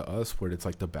to us where it's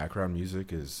like the background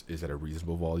music is at a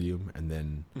reasonable volume, and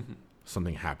then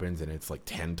something happens and it's like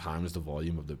 10 times the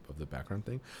volume of the background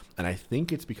thing. And I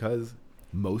think it's because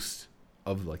most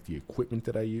of like the equipment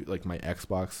that I use, like my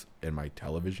Xbox and my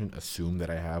television, assume that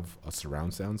I have a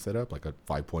surround sound set up, like a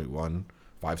 5.1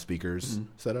 5 speakers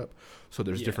set up. So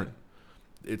there's different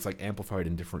it's like amplified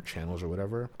in different channels or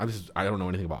whatever. I don't know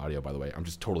anything about audio, by the way. I'm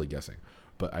just totally guessing.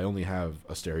 But I only have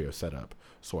a stereo setup,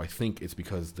 so I think it's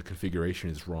because the configuration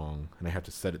is wrong, and I have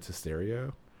to set it to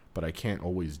stereo. But I can't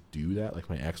always do that. Like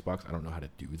my Xbox, I don't know how to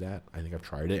do that. I think I've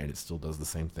tried it, and it still does the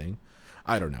same thing.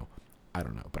 I don't know.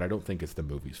 But I don't think it's the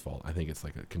movie's fault. I think it's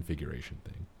like a configuration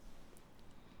thing.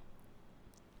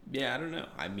 Yeah, I don't know.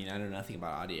 I mean, I know nothing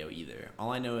about audio either.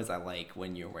 All I know is I like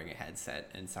when you're wearing a headset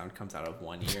and sound comes out of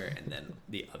one ear and then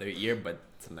the other ear, but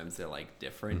sometimes they're like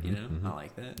different, you know? I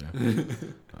like that. Yeah.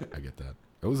 I get that.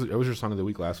 It was your song of the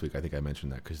week last week. I think I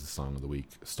mentioned that because the song of the week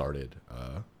started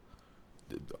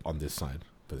on this side,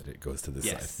 but it goes to this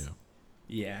side. You know?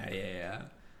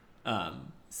 Yeah.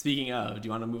 Speaking of, do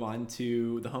you want to move on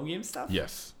to the home game stuff?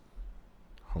 Yes.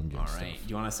 Home game stuff. All right. Do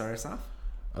you want to start us off?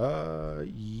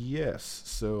 Yes.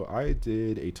 So I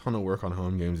did a ton of work on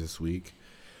home games this week,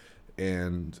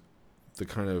 and the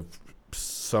kind of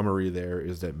summary there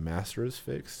is that master is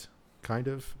fixed, kind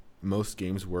of. Most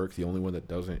games work. The only one that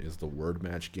doesn't is the word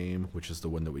match game, which is the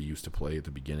one that we used to play at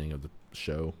the beginning of the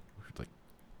show. Like,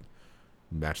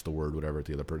 match the word, whatever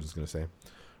the other person's going to say,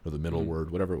 or the middle word,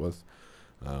 whatever it was.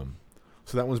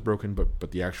 So that one's broken,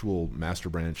 but the actual master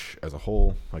branch as a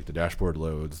whole, like the dashboard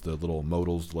loads, the little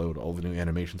modals load, all the new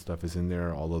animation stuff is in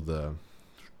there, all of the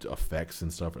effects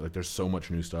and stuff. Like, there's so much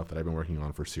new stuff that I've been working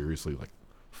on for seriously like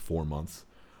 4 months.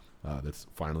 That's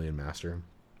finally in master.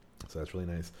 So that's really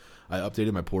nice. I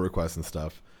updated my pull requests and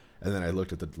stuff, and then I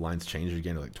looked at the lines changed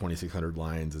again to like 2,600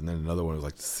 lines, and then another one was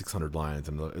like 600 lines,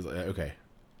 and it was like, okay,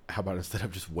 how about instead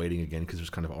of just waiting again, because there's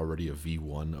kind of already a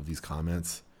V1 of these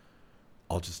comments,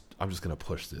 I'm just gonna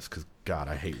push this, because God,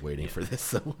 I hate waiting for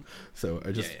this. So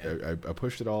I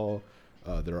pushed it all.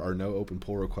 There are no open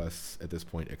pull requests at this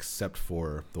point, except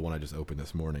for the one I just opened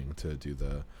this morning to do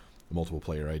the multiple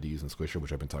player IDs and Squisher,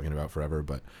 which I've been talking about forever.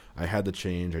 But I had the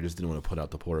change. I just didn't want to put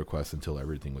out the pull requests until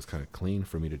everything was kind of clean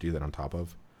for me to do that on top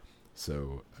of.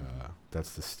 So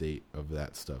that's the state of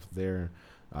that stuff there.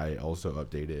 I also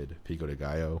updated Pico de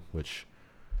Gallo, which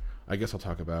I guess I'll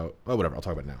talk about. Oh, whatever. I'll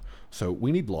talk about it now. So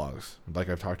we need logs, like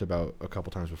I've talked about a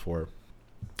couple times before.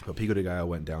 But Pico de Gallo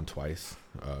went down twice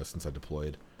since I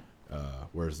deployed,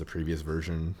 whereas the previous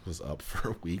version was up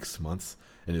for weeks, months,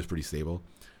 and it was pretty stable.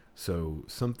 So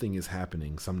something is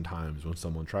happening sometimes when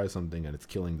someone tries something and it's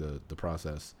killing the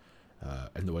process.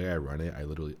 And the way I run it,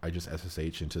 I just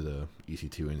SSH into the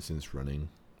EC2 instance running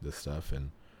this stuff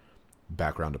and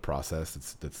background to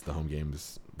process. That's the home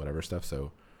games, whatever stuff.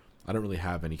 So I don't really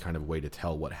have any kind of way to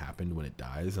tell what happened when it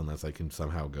dies unless I can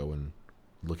somehow go and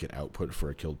look at output for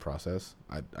a killed process.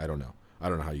 I don't know. I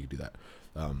don't know how you do that.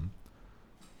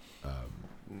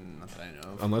 Not that I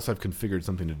know of. Unless I've configured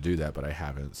something to do that, but I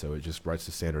haven't. So it just writes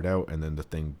the standard out, and then the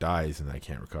thing dies, and I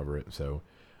can't recover it. So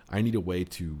I need a way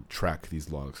to track these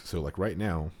logs. So like right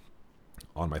now,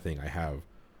 on my thing, I have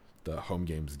the home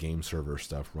games game server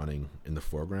stuff running in the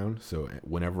foreground. So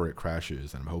whenever it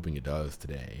crashes, and I'm hoping it does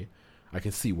today, I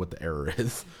can see what the error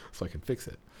is, so I can fix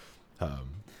it.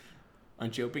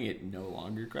 Aren't you hoping it no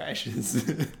longer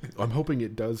crashes? I'm hoping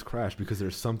it does crash because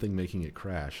there's something making it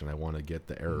crash, and I want to get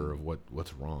the error of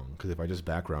what's wrong. Because if I just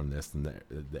background this, then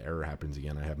the error happens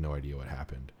again. I have no idea what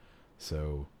happened.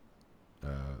 So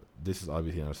this is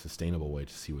obviously not a sustainable way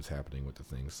to see what's happening with the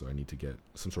things. So I need to get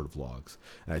some sort of logs.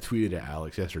 And I tweeted at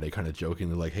Alex yesterday, kind of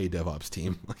jokingly, like, "Hey, DevOps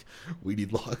team, like, we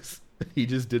need logs." He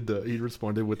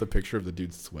responded with a picture of the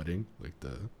dude sweating, like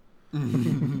the.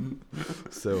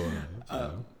 So.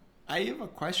 I have a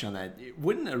question on that.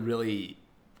 Wouldn't a really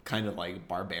kind of like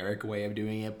barbaric way of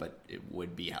doing it, but it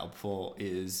would be helpful,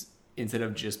 is instead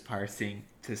of just parsing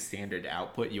to standard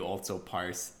output, you also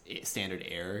parse standard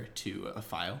error to a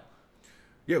file?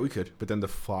 Yeah, we could. But then the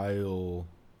file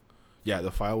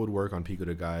would work on Pico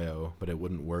de Gallo, but it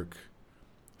wouldn't work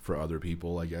for other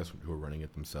people, I guess, who are running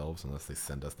it themselves unless they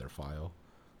send us their file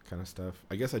kind of stuff.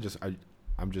 I guess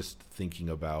I'm just thinking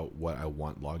about what I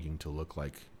want logging to look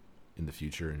like in the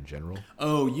future in general.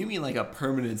 Oh, you mean like a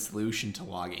permanent solution to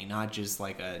logging, not just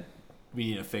like we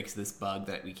need to fix this bug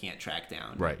that we can't track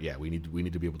down. Right. Yeah. We need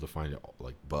to be able to find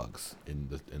like bugs in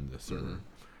the server. Mm-hmm.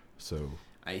 So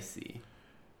I see.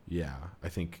 Yeah, I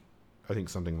think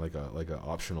something like a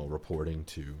optional reporting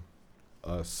to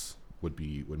us would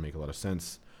make a lot of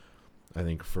sense. I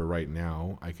think for right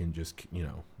now, I can just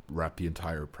wrap the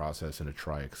entire process in a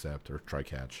try accept or try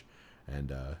catch,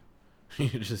 and you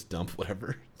just dump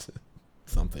whatever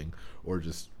something, or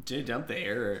just dump the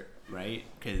error, right?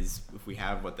 Because if we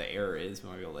have what the error is, we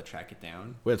might be able to track it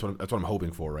down. Well, that's what I'm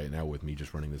hoping for right now with me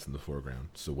just running this in the foreground.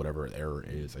 So whatever error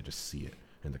is, I just see it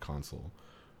in the console.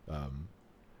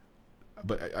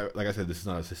 But like I said, this is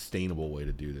not a sustainable way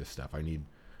to do this stuff.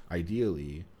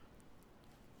 ideally,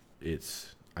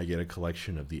 I get a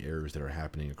collection of the errors that are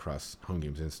happening across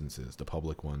Homegames instances, the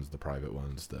public ones, the private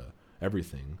ones, the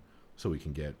everything, so we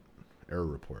can get error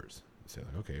reports. Say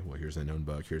like, okay, well, here's a known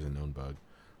bug, here's a known bug.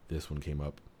 This one came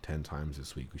up 10 times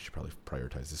this week. We should probably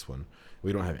prioritize this one.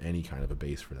 We don't have any kind of a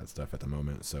base for that stuff at the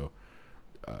moment, so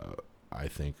I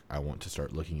think I want to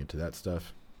start looking into that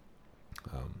stuff.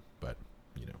 But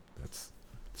it's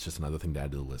just another thing to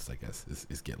add to the list, I guess,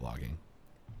 is git logging.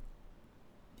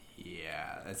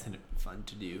 Yeah, that's fun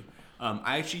to do.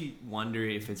 I actually wonder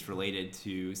if it's related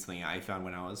to something I found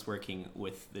when I was working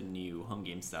with the new home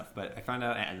game stuff. But I found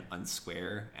out on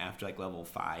Square, after like level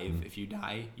 5, if you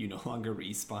die, you no longer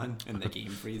respawn and the game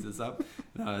freezes up.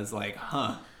 And I was like,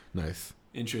 huh. Nice.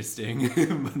 Interesting.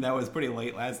 But that was pretty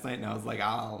late last night, and I was like,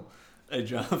 I'll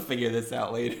figure this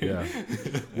out later. Yeah.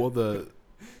 Well, the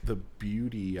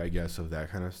beauty, I guess, of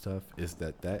that kind of stuff is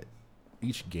that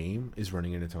each game is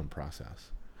running in its own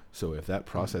process. So if that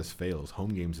process fails,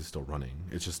 Homegames is still running.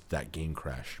 It's just that game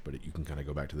crashed, but you can kind of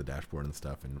go back to the dashboard and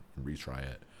stuff and retry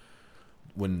it.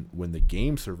 When the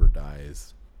game server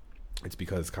dies, it's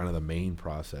because kind of the main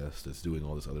process that's doing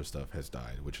all this other stuff has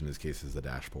died, which in this case is the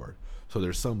dashboard. So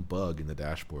there's some bug in the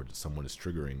dashboard that someone is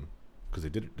triggering, because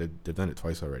they've done it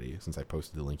twice already since I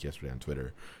posted the link yesterday on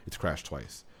Twitter. It's crashed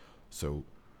twice. So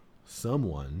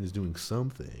someone is doing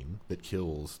something that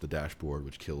kills the dashboard,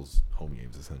 which kills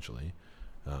Homegames essentially.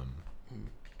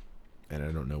 And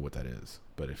I don't know what that is,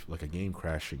 but if like a game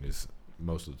crashing is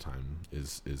most of the time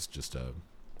is just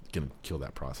gonna kill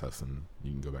that process, and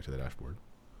you can go back to the dashboard.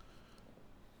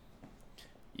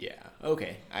 Yeah.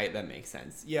 Okay. That makes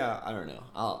sense. Yeah. I don't know.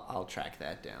 I'll track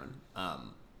that down.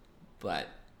 But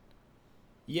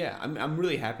yeah, I'm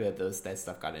really happy that that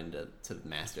stuff got into the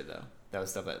master though. That was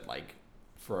stuff that like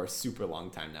for a super long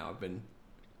time now I've been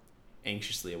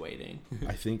anxiously awaiting.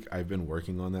 I think I've been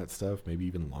working on that stuff maybe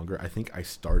even longer. I think I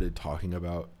started talking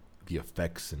about the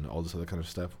effects and all this other kind of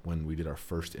stuff when we did our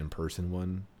first in-person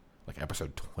one, like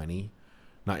episode 20.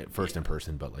 Not first in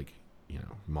person, but like,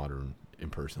 modern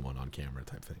in-person one on camera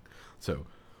type thing. So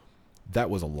that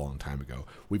was a long time ago.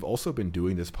 We've also been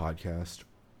doing this podcast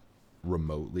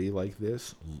remotely like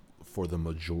this for the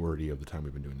majority of the time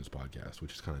we've been doing this podcast,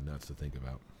 which is kind of nuts to think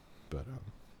about. But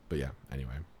yeah,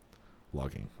 anyway.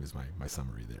 Logging is my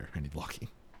summary there. I need logging.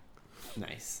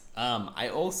 Nice. I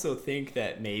also think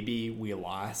that maybe we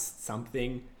lost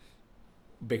something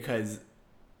because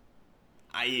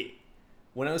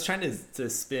when I was trying to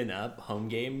spin up home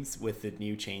games with the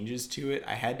new changes to it,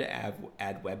 I had to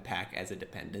add Webpack as a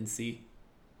dependency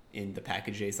in the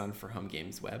package JSON for home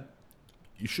games web.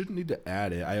 You shouldn't need to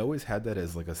add it. I always had that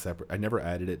as like a separate. I never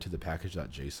added it to the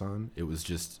package.json. It was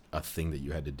just a thing that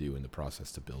you had to do in the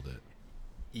process to build it.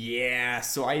 Yeah,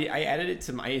 so I added it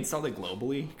I installed it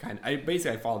globally.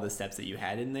 I followed the steps that you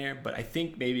had in there, but I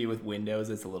think maybe with Windows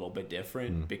it's a little bit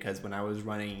different because when I was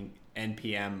running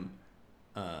npm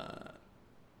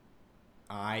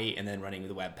I and then running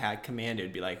the Webpack command, it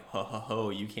would be like,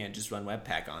 ho, you can't just run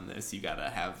Webpack on this. You gotta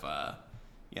have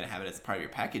it as part of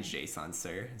your package JSON,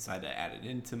 sir. So I had to add it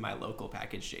into my local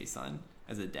package JSON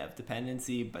as a dev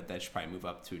dependency, but that should probably move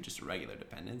up to just a regular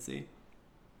dependency.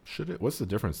 Should it? What's the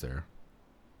difference there?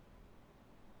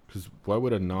 Because why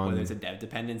would whether it's a dev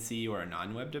dependency or a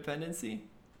non-web dependency?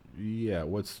 Yeah,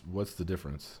 what's the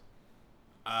difference?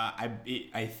 I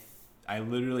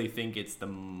literally think it's the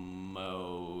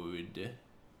mode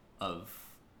of,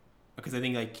 because I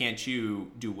think like can't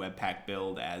you do Webpack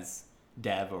build as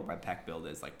dev or Webpack build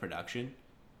as like production?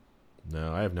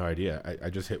 No, I have no idea. I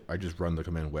just run the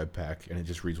command Webpack and it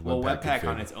just reads Webpack. Well, Webpack config.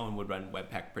 on its own would run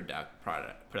Webpack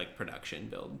production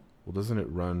build. Well, doesn't it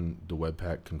run the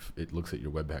Webpack? It looks at your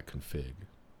Webpack config.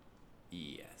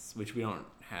 Yes, which we don't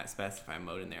specify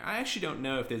mode in there. I actually don't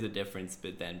know if there's a difference,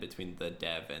 between the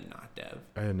dev and not dev.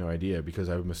 I had no idea because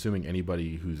I'm assuming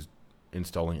anybody who's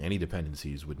installing any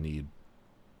dependencies would need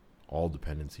all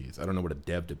dependencies. I don't know what a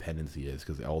dev dependency is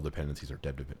because all dependencies are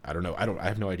dev. I don't know. I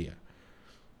have no idea.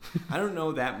 I don't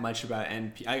know that much about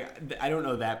I don't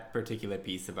know that particular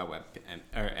piece about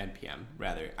NPM,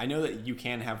 rather. I know that you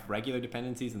can have regular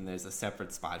dependencies and there's a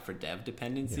separate spot for dev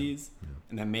dependencies. Yeah.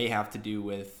 And that may have to do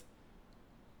with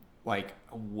like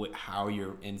how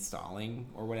you're installing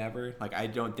or whatever. Like I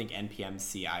don't think NPM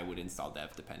CI would install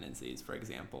dev dependencies, for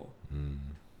example.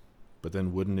 But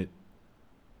then wouldn't it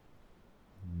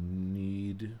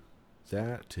need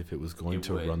that if it was going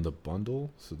to run the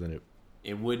bundle? So then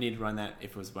it would need to run that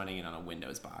if it was running it on a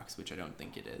Windows box, which I don't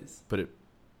think it is. But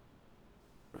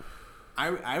I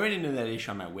ran into that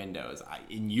issue on my Windows,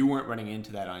 and you weren't running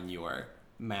into that on your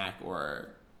Mac or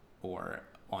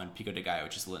on Pico de Gallo,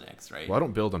 which is Linux, right? Well, I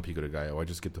don't build on Pico de Gallo. I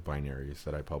just get the binaries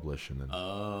that I publish, and then.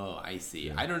 Oh, I see.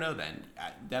 Yeah. I don't know then.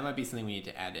 That might be something we need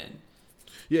to add in.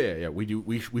 Yeah. We do.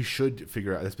 We should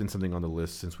figure out. That's been something on the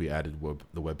list since we added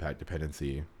the Webpack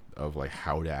dependency of like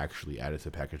how to actually add it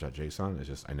to package.json. It's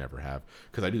just I never have,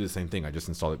 because I do the same thing. I just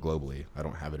install it globally. I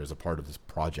don't have it as a part of this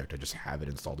project. I just have it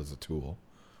installed as a tool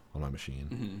on my machine.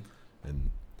 Mm-hmm. And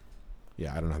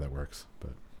yeah, I don't know how that works,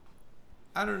 but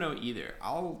I don't know either.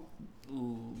 I'll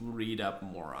read up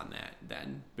more on that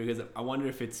then, because I wonder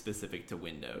if it's specific to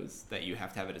Windows that you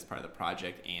have to have it as part of the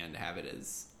project and have it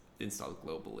as installed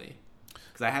globally.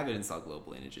 Because I have it installed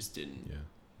globally and it just didn't. Yeah.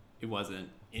 It wasn't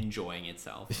enjoying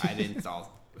itself. I had to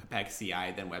install Webpack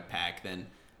CI, then Webpack, then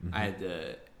I had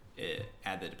to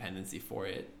add the dependency for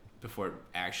it before it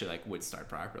actually like would start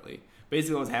properly.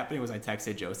 Basically, what was happening was I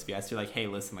texted Joseph Yazeed like, "Hey,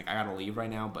 listen, like I gotta leave right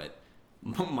now, but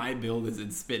my build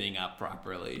isn't spinning up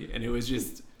properly," and it was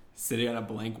just sitting on a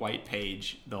blank white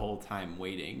page the whole time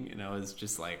waiting, and I was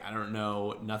just like, I don't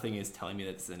know, nothing is telling me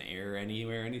that it's an error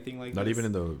anywhere or anything like that. Not even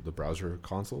in the browser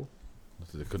console.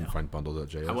 They couldn't find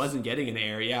bundle.js. I wasn't getting an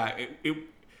error. Yeah,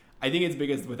 I think it's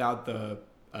because without the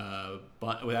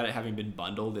without it having been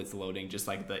bundled, it's loading just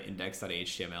like the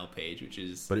index.html page, which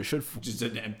is just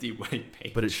an empty white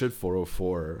page. But it should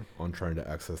 404 on trying to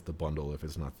access the bundle if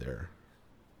it's not there.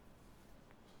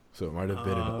 So it might have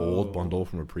been an old bundle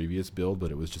from a previous build,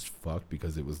 but it was just fucked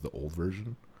because it was the old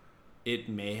version. It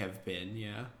may have been,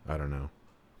 yeah. I don't know.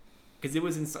 Because it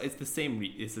was it's the same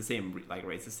it's the same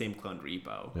cloned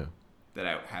repo. Yeah. That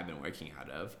I have been working out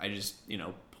of. I just,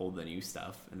 pulled the new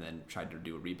stuff and then tried to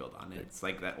do a rebuild on it. It's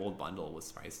like that old bundle was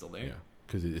probably still there. Yeah,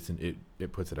 because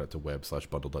it puts it out to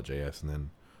web/bundle.js, and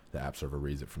then the app server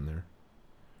reads it from there.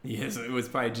 Yeah, so it was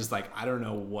probably just like, I don't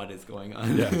know what is going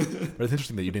on. Yeah, but it's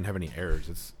interesting that you didn't have any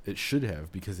errors. It should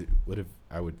have, because it would have,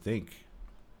 I would think,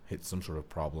 hit some sort of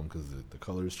problem because the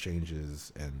colors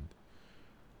changes and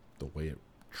the way it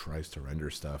tries to render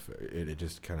stuff. It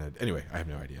just kind of, anyway, I have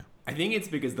no idea. I think it's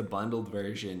because the bundled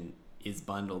version is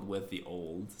bundled with the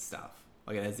old stuff.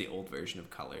 Like it has the old version of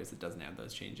colors. It doesn't have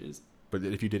those changes. But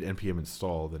if you did npm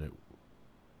install, then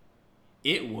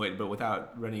it would, but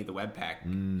without running the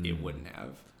Webpack, it wouldn't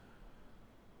have.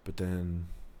 But then,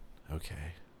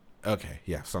 okay,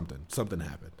 yeah, something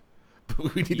happened.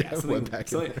 But we need to have Webpack.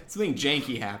 Something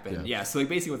janky happened. Yeah. So like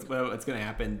basically, what's going to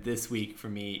happen this week for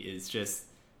me is just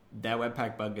that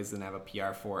Webpack bug is going to have a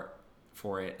PR for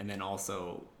it, and then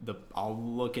also I'll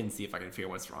look and see if I can figure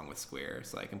what's wrong with Square,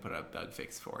 so I can put a bug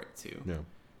fix for it too.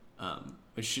 Yeah.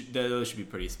 Those should be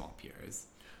pretty small PRs.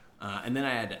 And then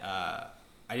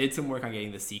I did some work on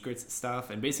getting the secrets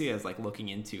stuff, and basically I was like looking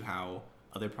into how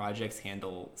other projects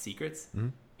handle secrets,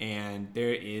 and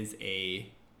there is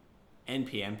a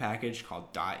npm package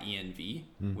called .env,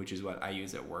 which is what I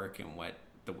use at work and what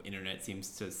the internet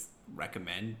seems to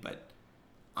recommend, but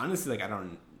honestly, like I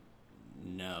don't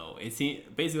know. It seems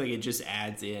basically like it just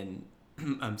adds in.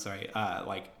 I'm sorry.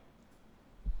 Like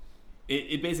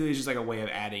it basically is just like a way of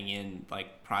adding in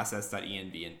like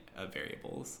process.env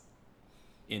variables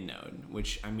in Node,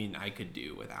 which I mean I could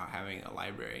do without having a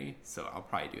library, so I'll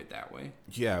probably do it that way.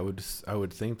 Yeah, I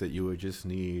would think that you would just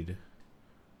need,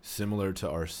 similar to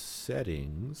our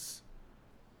settings,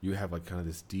 you have like kind of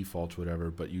this default whatever,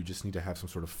 but you just need to have some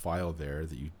sort of file there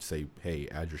that you say, hey,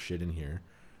 add your shit in here,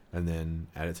 and then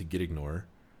add it to gitignore,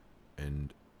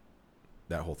 and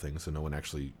that whole thing, so no one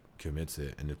actually commits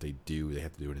it, and if they do, they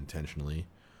have to do it intentionally.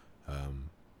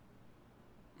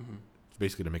 It's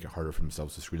basically to make it harder for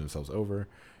themselves to screw themselves over,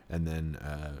 and then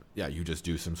you just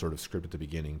do some sort of script at the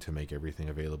beginning to make everything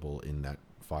available in that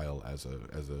file as a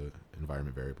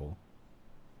environment variable.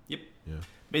 Yep. Yeah.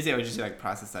 Basically, I would just do like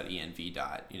process.env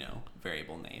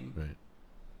variable name. Right.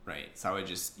 Right. So I would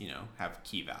just have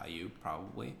key value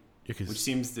probably. Yeah, which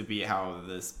seems to be how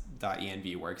this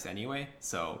 .env works anyway.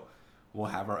 So we'll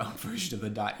have our own version of the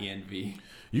 .env.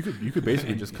 You could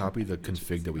basically just copy the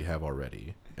config that we have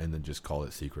already and then just call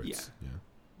it secrets. Yeah.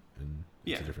 And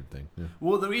it's a different thing. Yeah.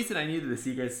 Well, the reason I needed the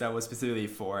secrets that was specifically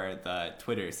for the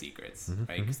Twitter secrets,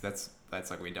 right? Because that's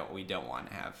like we don't want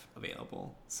to have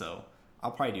available. So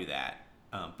I'll probably do that.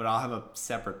 But I'll have a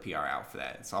separate PR out for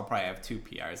that. So I'll probably have 2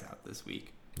 PRs out this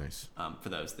week. Nice. For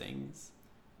those things.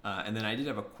 And then I did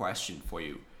have a question for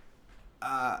you.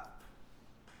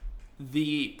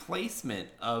 The placement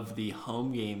of the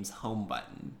Homegames home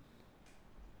button,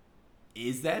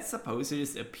 is that supposed to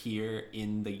just appear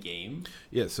in the game?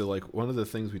 Yeah, so like one of the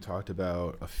things we talked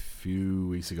about a few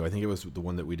weeks ago, I think it was the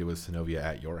one that we did with Synovia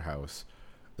at your house,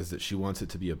 is that she wants it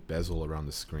to be a bezel around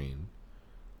the screen.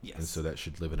 Yes. And so that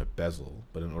should live in a bezel.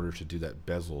 But in order to do that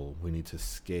bezel, we need to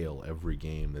scale every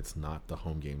game that's not the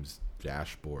Homegames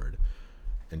dashboard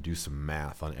and do some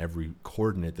math on every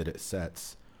coordinate that it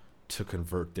sets to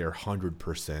convert their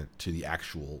 100% to the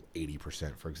actual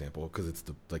 80%, for example, because it's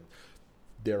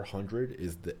their 100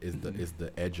 is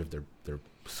the edge of their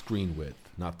screen width,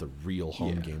 not the real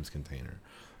Homegames container.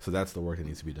 So that's the work that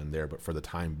needs to be done there. But for the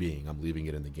time being, I'm leaving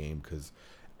it in the game because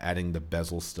adding the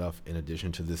bezel stuff in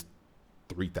addition to this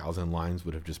 3,000 lines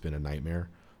would have just been a nightmare.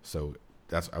 So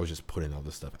I was just putting all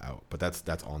this stuff out. But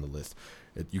that's on the list.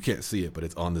 You can't see it, but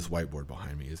it's on this whiteboard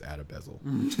behind me, is add a bezel.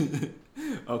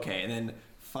 Okay, and then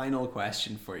final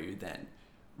question for you then.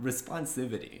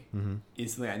 Responsivity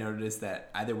is something I noticed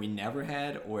that either we never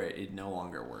had or it no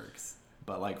longer works.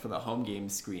 But like for the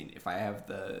Homegames screen, if I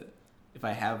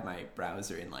have my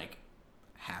browser in like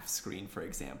half screen, for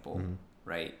example,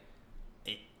 right?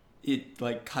 It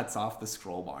like cuts off the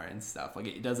scroll bar and stuff. Like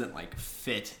it doesn't like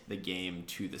fit the game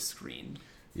to the screen.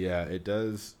 Yeah, it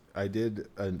does. I did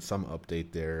some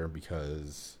update there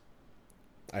because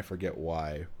I forget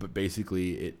why, but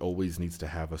basically it always needs to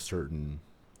have a certain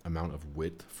amount of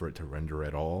width for it to render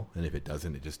at all, and if it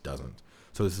doesn't, it just doesn't.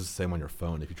 So this is the same on your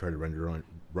phone. If you try to run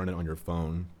it on your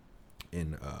phone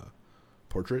in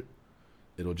portrait,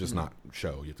 it'll just not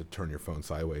show. You have to turn your phone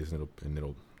sideways, and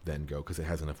it'll then go because it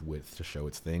has enough width to show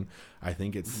its thing. I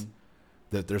think it's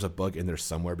that there's a bug in there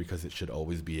somewhere because it should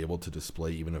always be able to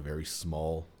display even a very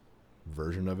small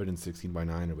version of it in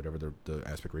 16:9 or whatever the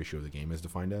aspect ratio of the game is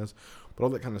defined as. But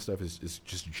all that kind of stuff is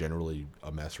just generally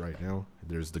a mess right now.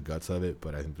 There's the guts of it,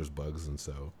 but I think there's bugs, and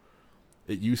so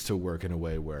it used to work in a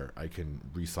way where I can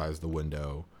resize the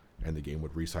window and the game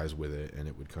would resize with it, and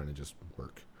it would kind of just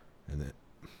work. And that,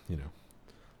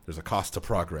 there's a cost to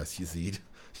progress, Yazeed.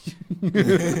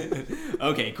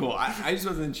 Okay, cool. I just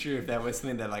wasn't sure if that was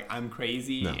something that like I'm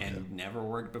crazy never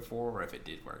worked before, or if it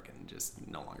did work and just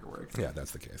no longer works. Yeah,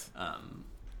 that's the case.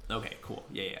 Okay, cool.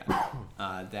 Yeah.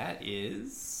 That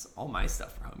is all my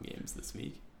stuff for Homegames this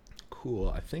week. Cool.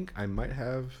 I think I might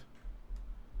have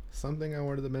something I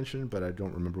wanted to mention, but I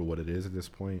don't remember what it is at this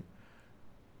point.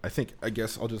 I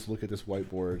guess I'll just look at this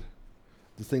whiteboard.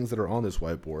 The things that are on this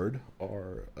whiteboard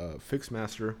are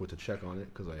Fixmaster with a check on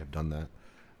it because I have done that.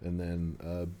 And then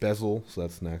bezel, so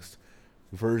that's next.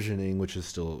 Versioning, which is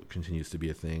still continues to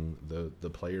be a thing. The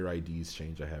player IDs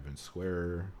change I have in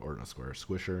Squisher.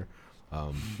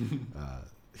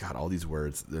 God, all these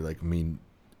words, they're like,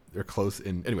 they're close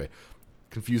in, anyway,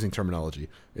 confusing terminology.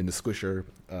 In the Squisher,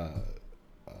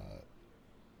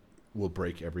 we'll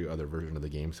break every other version of the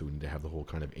game, so we need to have the whole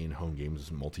kind of in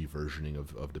Homegames multi-versioning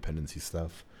of dependency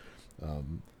stuff.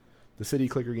 The city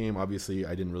clicker game, obviously,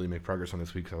 I didn't really make progress on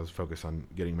this week because I was focused on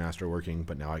getting master working,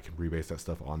 but now I can rebase that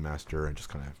stuff on master and just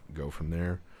kind of go from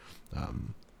there.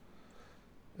 And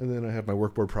then I have my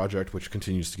workboard project, which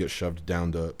continues to get shoved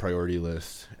down the priority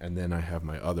list. And then I have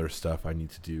my other stuff I need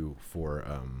to do for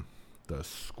the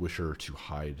Squisher to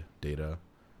hide data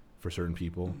for certain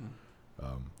people,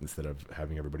 instead of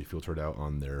having everybody filtered out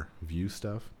on their view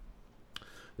stuff.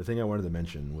 The thing I wanted to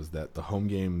mention was that the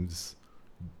Homegames,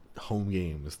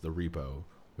 the repo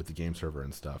with the game server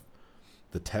and stuff,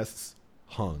 the tests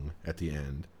hung at the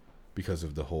end because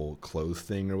of the whole close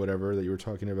thing or whatever that you were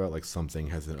talking about. Like something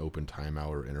has an open timeout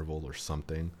or interval or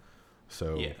something.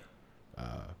 So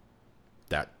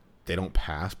that they don't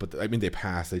pass, but they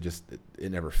pass. They just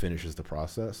it never finishes the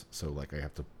process. So like I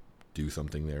have to do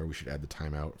something there. We should add the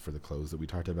timeout for the close that we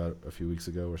talked about a few weeks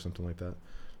ago or something like that.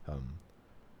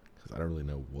 Because I don't really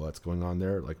know what's going on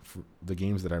there. Like for the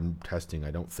games that I'm testing,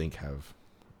 I don't think have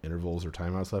intervals or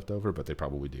timeouts left over, but they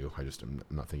probably do. I just am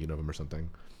not thinking of them or something.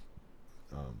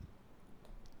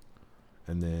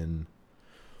 And then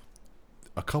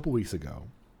a couple weeks ago,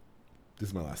 this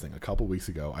is my last thing. A couple weeks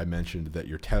ago, I mentioned that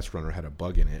your test runner had a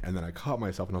bug in it, and then I caught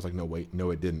myself and I was like, no,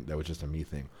 it didn't. That was just a me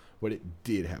thing. But it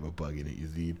did have a bug in it,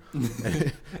 Yazeed.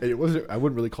 And it wasn't. I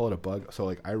wouldn't really call it a bug. So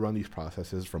like I run these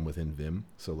processes from within Vim.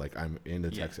 So like I'm in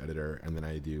the text editor, and then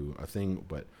I do a thing,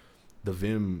 but the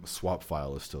Vim swap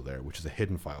file is still there, which is a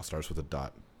hidden file. Starts with a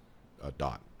dot,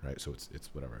 right? So it's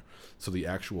whatever. So the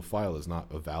actual file is not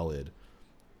a valid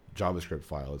JavaScript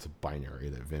file. It's a binary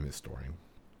that Vim is storing,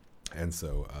 and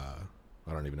so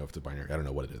I don't even know if it's a binary. I don't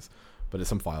know what it is, but it's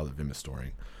some file that Vim is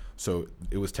storing. So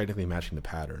it was technically matching the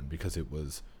pattern because it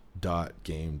was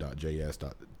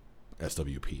 .game.js.swp.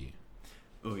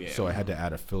 Oh yeah. So I had to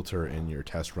add a filter in your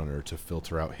test runner to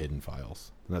filter out hidden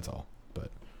files, and that's all.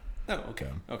 But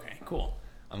okay, cool.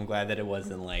 I'm glad that it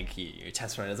wasn't like your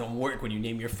test run doesn't work when you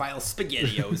name your file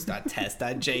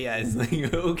spaghettios.test.js.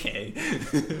 Like, okay.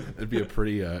 It'd be a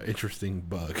pretty interesting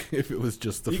bug if it was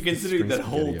just the. You considering that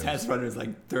whole test run is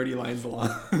like 30 lines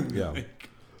long. Yeah.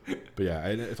 But yeah,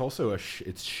 and it's also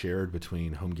it's shared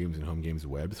between Homegames and Homegames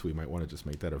Web, so we might want to just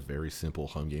make that a very simple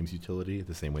Homegames utility,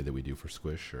 the same way that we do for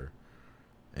Squish or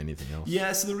anything else.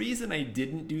 Yeah, so the reason I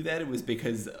didn't do that was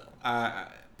because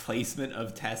placement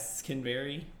of tests can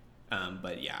vary.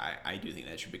 But yeah, I do think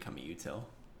that should become a util.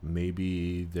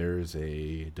 Maybe it's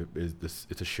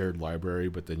a shared library,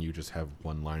 but then you just have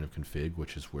one line of config,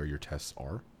 which is where your tests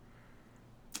are.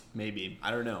 Maybe.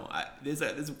 I don't know. There's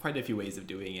quite a few ways of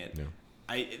doing it. Yeah.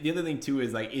 The other thing too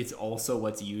is like it's also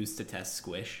what's used to test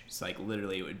Squish. So like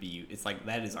literally it's like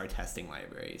that is our testing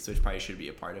library. So it probably should be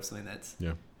a part of something that's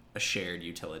a shared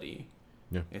utility.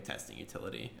 Yeah. A testing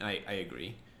utility. I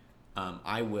agree.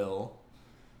 I will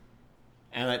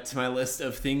add that to my list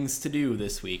of things to do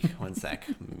this week. One sec.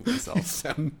 You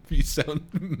sound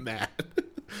mad.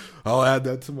 I'll add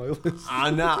that to my list.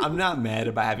 I'm not mad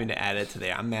about having to add it to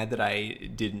there. I'm mad that I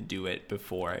didn't do it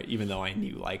before, even though I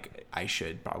knew like I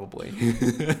should probably.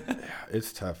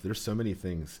 It's tough. There's so many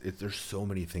things. There's so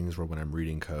many things where when I'm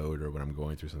reading code or when I'm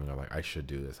going through something, I'm like, I should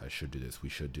do this. I should do this. We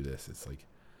should do this. It's like,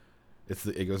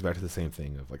 it goes back to the same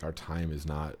thing of like our time is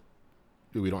not.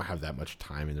 We don't have that much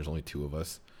time, and there's only two of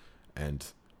us, and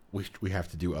we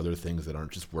have to do other things that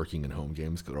aren't just working in home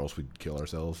games, or else we'd kill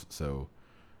ourselves. So.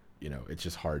 It's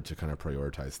just hard to kind of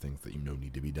prioritize things that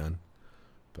need to be done.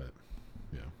 But,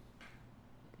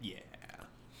 yeah.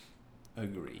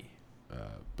 Agree.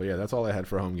 But yeah, that's all I had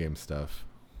for home game stuff.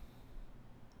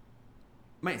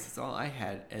 Nice, that's all I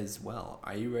had as well.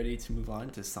 Are you ready to move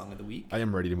on to Song of the Week? I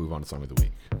am ready to move on to Song of the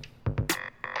Week.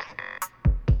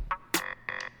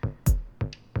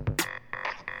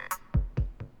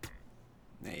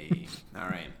 Hey, all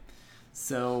right.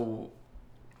 So...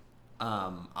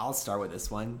 I'll start with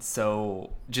this one.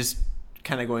 So just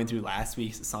kind of going through last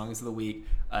week's Songs of the Week,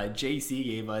 JC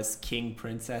gave us King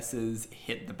Princess's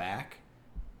Hit the Back.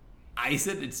 I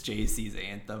said it's JC's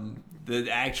anthem. The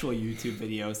actual YouTube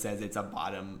video says it's I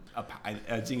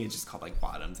think it's just called like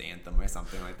Bottom's Anthem or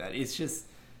something like that. It's just,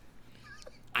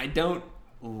 I don't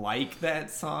like that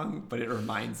song, but it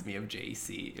reminds me of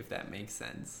JC, if that makes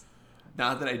sense.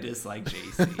 Not that I dislike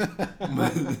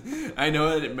JC. I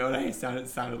know that it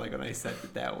sounded like when I said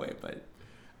it that way, but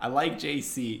I like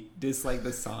JC, dislike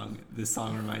the song. The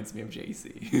song reminds me of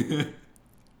JC.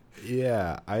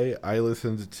 Yeah, I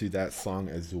listened to that song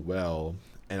as well,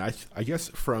 and I guess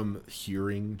from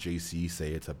hearing JC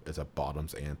say it's a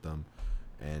Bottoms anthem,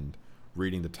 and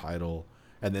reading the title,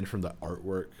 and then from the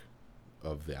artwork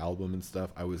of the album and stuff,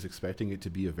 I was expecting it to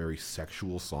be a very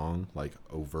sexual song, like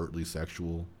overtly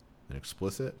sexual and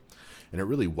explicit, and it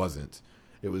really wasn't.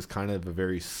 It was kind of a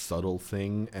very subtle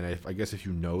thing, and I guess if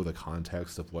you know the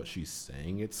context of what she's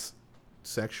saying, it's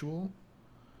sexual,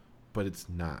 but it's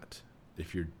not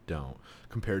if you don't,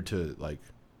 compared to like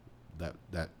that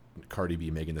Cardi B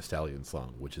Megan Thee Stallion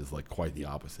song, which is like quite the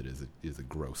opposite. Is a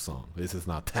gross song. This is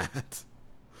not that.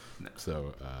 No.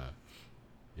 So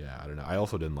yeah, I don't know. I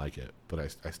also didn't like it, but I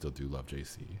still do love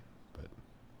JC. But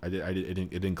it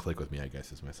didn't click with me, I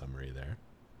guess, is my summary there.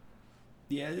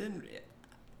 Yeah,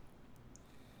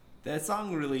 that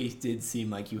song really did seem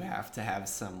like you have to have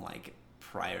some like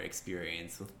prior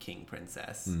experience with King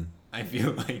Princess. I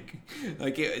feel like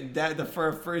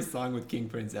the first song with King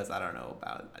Princess, I don't know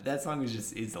about. That song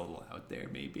is a little out there,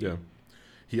 maybe. Yeah.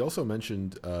 He also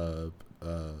mentioned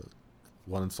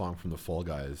one song from the Fall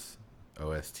Guys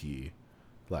OST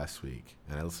last week,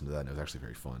 and I listened to that, and it was actually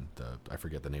very fun. I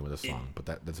forget the name of the song, but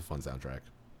that's a fun soundtrack.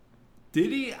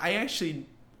 Did he?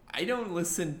 I don't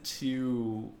listen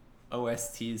to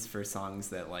OSTs for songs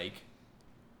that like...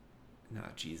 No,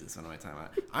 Jesus, what am I talking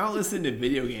about? I don't listen to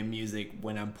video game music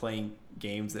when I'm playing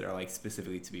games that are like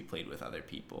specifically to be played with other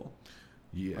people.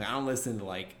 Yeah. Like, I don't listen to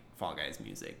like Fall Guys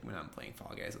music when I'm playing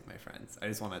Fall Guys with my friends. I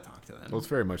just want to talk to them. Well, it's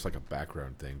very much like a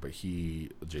background thing, but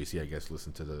JC, I guess,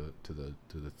 listened to the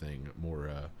thing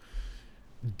more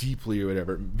deeply or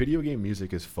whatever. Video game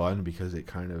music is fun because it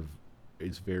kind of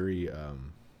is very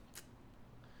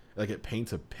like it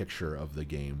paints a picture of the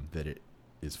game that it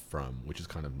is from, which is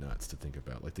kind of nuts to think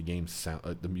about. Like the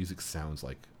music sounds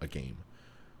like a game,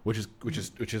 which is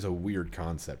a weird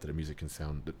concept,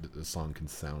 that the song can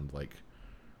sound like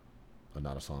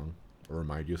not a song or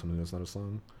remind you of something that's not a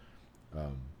song.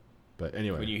 But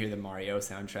anyway, when you hear the Mario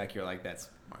soundtrack, you're like, that's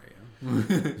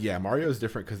Mario. Yeah, Mario is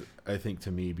different because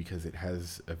it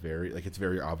has it's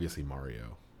very obviously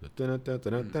Mario.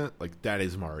 Like that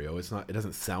is Mario. It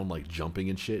doesn't sound like jumping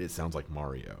and shit. It sounds like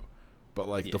Mario. But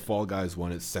like the Fall Guys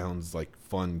one, it sounds like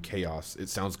fun chaos. It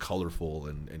sounds colorful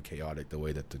and chaotic the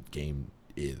way that the game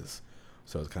is.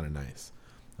 So it's kind of nice.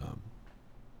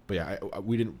 But yeah,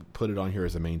 we didn't put it on here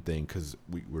as a main thing because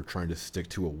we're trying to stick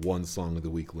to a one song of the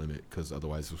week limit, because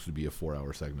otherwise this would be a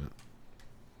 4-hour segment.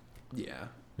 Yeah.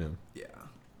 Yeah. Yeah.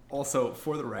 Also,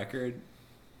 for the record,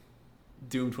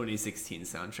 Doom 2016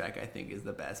 soundtrack I think is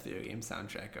the best video game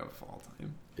soundtrack of all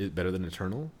time. Is it better than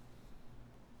Eternal?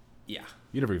 Yeah.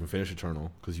 You never even finished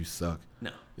Eternal because you suck.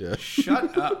 No. Yeah.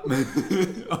 Shut up.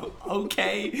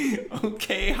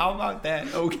 Okay. How about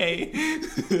that? Okay.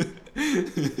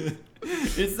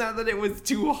 It's not that it was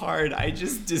too hard. I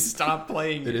just stopped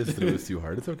playing it. It is that it was too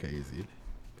hard. It's okay, Yazeed.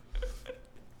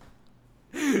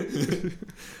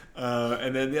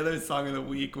 And then the other song of the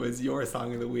week was your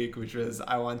song of the week, which was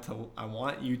I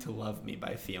Want You to Love Me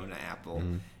by Fiona Apple.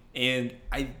 Mm-hmm. And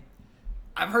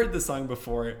I've heard the song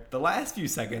before. The last few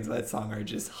seconds of that song are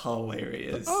just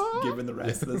hilarious, given the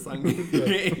rest of the song.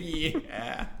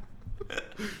 Yeah.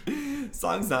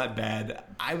 Song's not bad.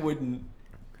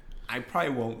 I probably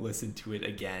won't listen to it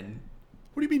again.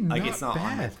 What do you mean like, not it's not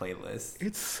bad? On my playlist.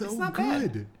 It's so it's not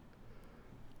good. Bad.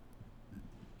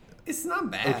 It's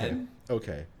not bad.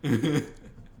 Okay.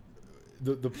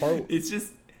 the part... It's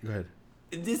just... Go ahead.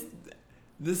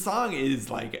 The song is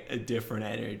like a different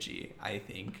energy, I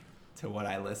think, to what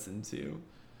I listen to.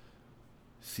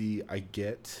 See, I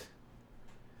get...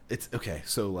 It's okay.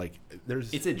 So like,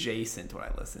 it's adjacent to what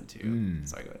I listen to.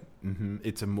 Sorry, go ahead. Mm-hmm.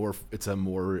 It's a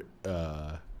more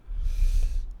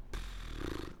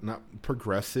not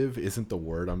progressive isn't the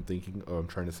word I'm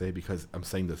trying to say, because I'm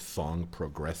saying the song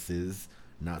progresses,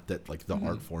 not that like the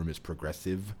art form is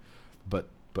progressive, but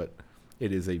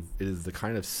it is the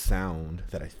kind of sound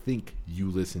that I think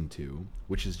you listen to,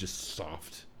 which is just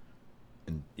soft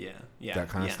and that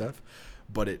kind of stuff,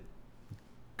 but it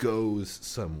goes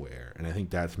somewhere, and I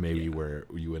think that's maybe where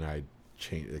you and I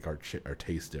change, like our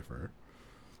tastes differ.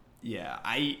 Yeah,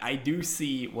 I do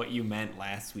see what you meant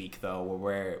last week, though,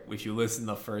 where if you listen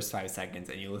to the first 5 seconds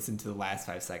and you listen to the last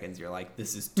 5 seconds, you're like,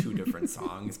 this is two different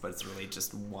songs, but it's really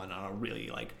just one on a really,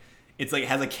 like, it's like, it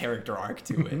has a character arc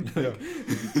to it.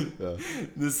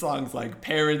 Like, this song's like,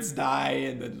 parents die,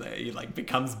 and then he like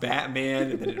becomes Batman,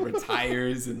 and then it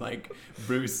retires, and like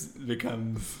Bruce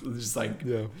becomes just like,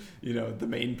 you know, the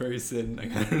main person.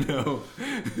 Like, I don't know.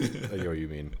 I know what you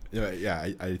mean.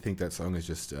 Yeah, I think that song is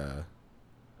just...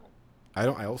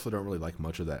 I also don't really like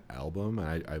much of that album.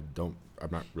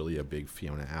 I'm not really a big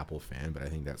Fiona Apple fan, but I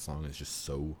think that song is just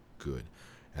so good.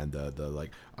 And the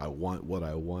like, I want what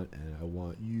I want and I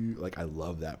want you. Like, I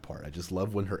love that part. I just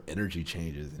love when her energy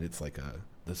changes, and it's like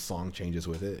the song changes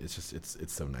with it. It's just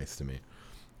it's so nice to me.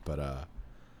 But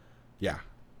yeah,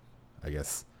 I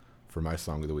guess for my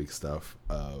song of the week stuff,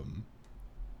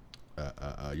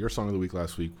 your song of the week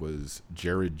last week was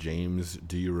Jared James,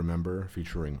 Do You Remember,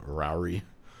 featuring Rowry.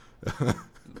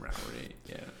 Rowdy,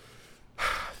 yeah.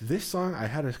 This song, I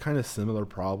had a kind of similar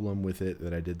problem with it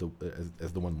that I did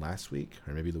as the one last week,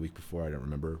 or maybe the week before, I don't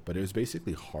remember. But it was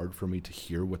basically hard for me to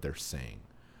hear what they're saying,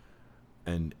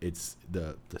 and it's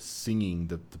the singing,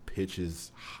 the pitch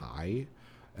is high,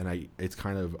 and it's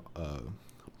kind of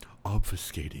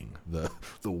obfuscating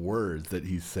the words that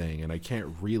he's saying, and I can't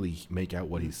really make out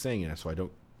what he's saying, and so I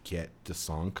don't get the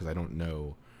song because I don't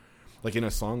know. Like in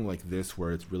a song like this where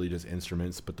it's really just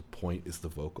instruments, but the point is the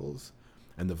vocals,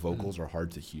 and the vocals are hard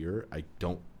to hear, I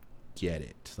don't get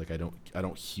it. Like I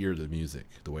don't hear the music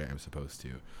the way I'm supposed to.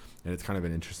 And it's kind of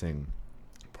an interesting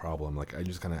problem. Like I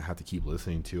just kind of have to keep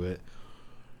listening to it.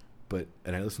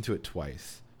 And I listened to it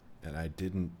twice, and I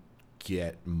didn't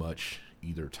get much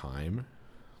either time.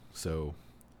 So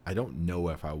I don't know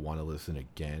if I want to listen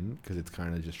again, because it's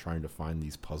kind of just trying to find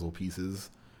these puzzle pieces,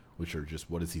 which are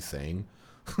just, what is he saying?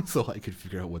 So I could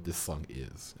figure out what this song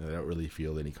is. And I don't really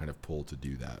feel any kind of pull to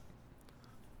do that.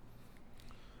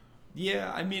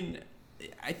 Yeah, I mean,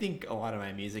 I think a lot of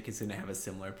my music is going to have a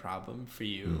similar problem for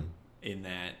you in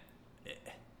that,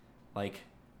 like,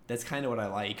 that's kind of what I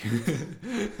like.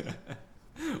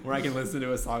 Where I can listen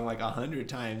to a song like 100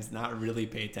 times, not really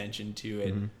pay attention to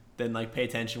it, then like pay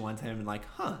attention one time and like,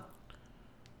 huh,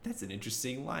 that's an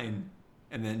interesting line.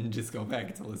 And then just go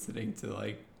back to listening to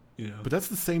like, you know. But that's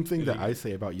the same thing that I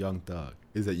say about Young Thug,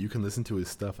 is that you can listen to his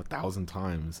stuff 1,000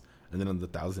 times, and then on the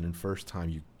 1,001st time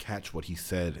you catch what he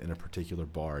said in a particular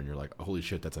bar, and you're like, holy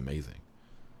shit, that's amazing.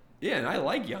 Yeah, and I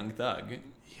like Young Thug.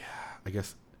 Yeah, I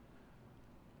guess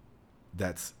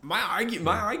that's my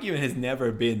argument has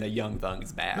never been that Young Thug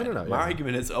is bad. No, my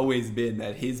argument has always been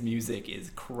that his music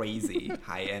is crazy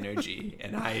high energy,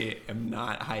 and I am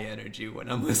not high energy when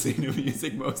I'm listening to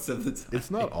music most of the time. It's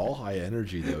not all high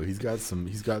energy though. He's got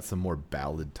some more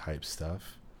ballad type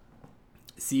stuff.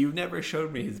 See, you've never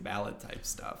showed me his ballad type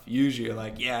stuff. Usually you're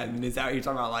like, yeah, and it's out here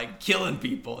talking about like killing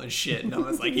people and shit, and I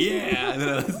was like, yeah, and then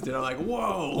I listened to it, I'm like,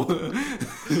 whoa.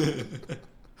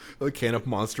 A can of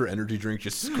Monster energy drink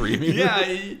just screaming. Yeah,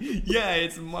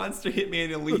 it's Monster Hitman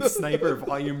Elite Sniper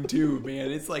Volume 2, man.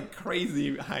 It's like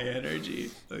crazy high energy.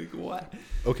 Like, what?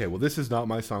 Okay, well, this is not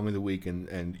my song of the week,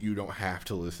 and you don't have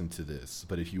to listen to this.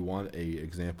 But if you want a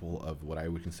example of what I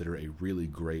would consider a really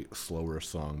great, slower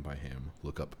song by him,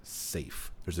 look up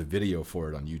Safe. There's a video for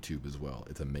it on YouTube as well.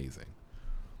 It's amazing.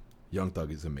 Young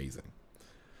Thug is amazing.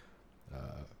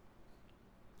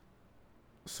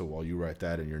 So while you write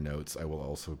that in your notes, I will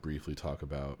also briefly talk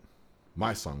about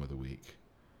my song of the week,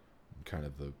 kind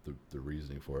of the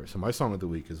reasoning for it. So my song of the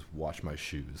week is Watch My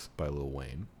Shoes by Lil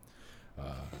Wayne.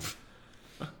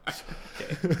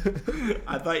 Okay.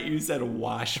 I thought you said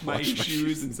wash my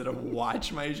shoes instead of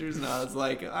watch my shoes, and I was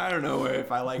like, I don't know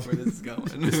if I like where this is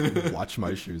going. Watch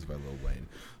My Shoes by Lil Wayne.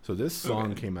 So this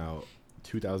song came out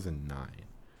 2009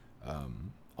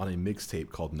 on a mixtape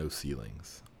called No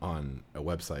Ceilings on a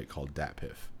website called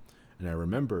DatPiff. And I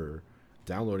remember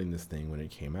downloading this thing when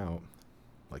it came out,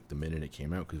 like the minute it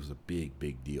came out, because it was a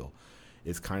big deal.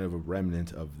 It's kind of a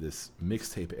remnant of this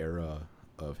mixtape era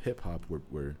of hip-hop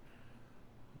where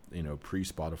you know,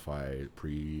 pre-Spotify,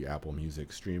 pre-Apple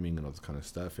Music streaming and all this kind of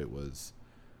stuff, it was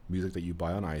music that you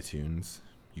buy on iTunes,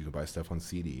 you can buy stuff on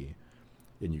CD,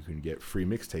 and you can get free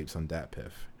mixtapes on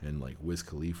DatPiff. And like Wiz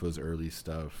Khalifa's early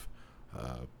stuff,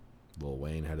 Lil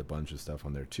Wayne had a bunch of stuff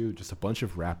on there too. Just a bunch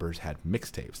of rappers had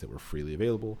mixtapes that were freely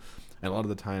available. And a lot of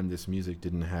the time this music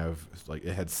didn't have, like,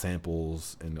 it had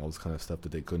samples and all this kind of stuff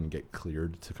that they couldn't get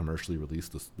cleared to commercially release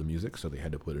the music, so they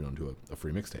had to put it onto a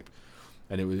free mixtape.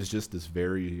 And it was just this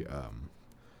very,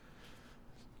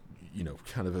 you know,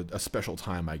 kind of a special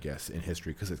time, I guess, in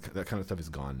history, because that kind of stuff is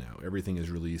gone now. Everything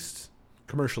is released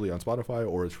commercially on Spotify,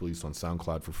 or it's released on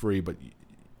SoundCloud for free, but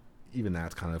even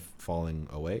that's kind of falling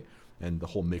away. And the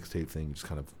whole mixtape thing just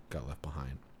kind of got left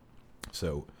behind.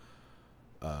 So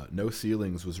No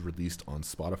Ceilings was released on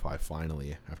Spotify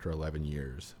finally after 11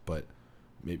 years, but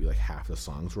maybe like half the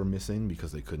songs were missing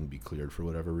because they couldn't be cleared for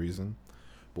whatever reason.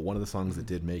 But one of the songs that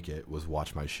did make it was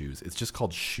Watch My Shoes. It's just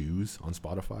called Shoes on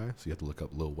Spotify, so you have to look up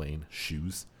Lil Wayne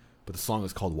Shoes. But the song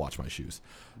is called Watch My Shoes.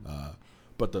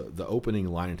 But the opening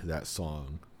line to that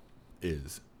song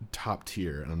is top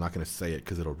tier, and I'm not going to say it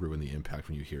because it'll ruin the impact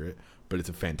when you hear it, but it's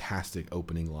a fantastic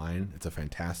opening line. It's a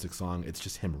fantastic song. It's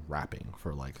just him rapping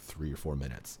for like 3 or 4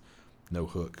 minutes. No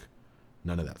hook,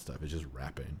 none of that stuff. It's just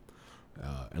rapping.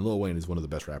 And Lil Wayne is one of the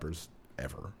best rappers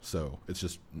ever, so it's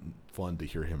just fun to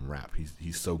hear him rap.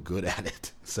 He's so good at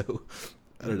it. So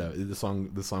I don't know, the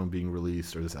song being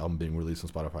released, or this album being released on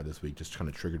Spotify this week, just kind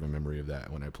of triggered my memory of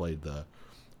that. When I played the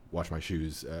Watch My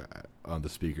Shoes on the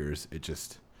speakers, it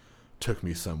just took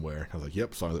me somewhere. I was like,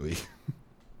 yep, song of the week.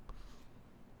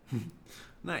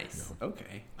 Nice. No.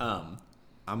 Okay.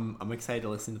 I'm excited to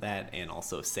listen to that, and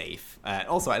also Safe.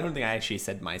 Also, I don't think I actually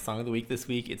said my song of the week this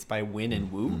week. It's by Win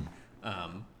and Woo.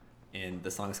 And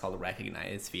the song is called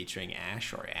Recognize, featuring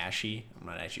Ash, or Ashy. I'm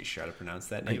not actually sure how to pronounce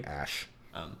that name. Like Ash.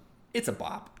 It's a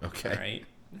bop. Okay. All right.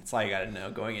 That's all you got to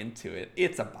know going into it.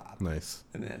 It's a bop. Nice.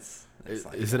 And that's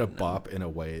is it a bop in a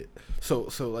way? So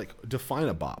like, define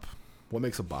a bop. What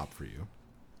makes a bop for you?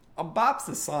 A bop's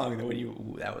a song that when you...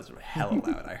 Ooh, that was hella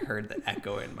loud. I heard the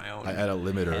echo in my own I had a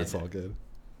limiter. head. It's all good.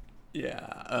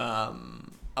 Yeah.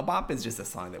 A bop is just a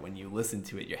song that when you listen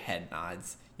to it, your head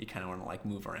nods. You kind of want to like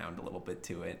move around a little bit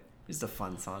to it. Just a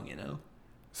fun song, you know?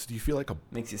 So do you feel like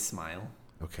makes you smile?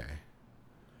 Okay.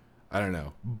 I don't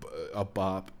know. A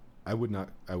bop, I would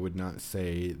not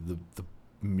say the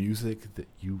music that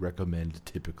you recommend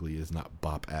typically is not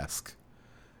bop-esque.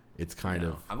 It's kind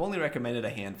of... I've only recommended a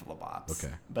handful of bops.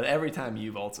 Okay. But every time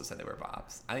you've also said they were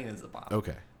bops. I think this is a bop.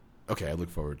 Okay, I look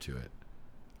forward to it.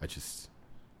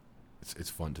 It's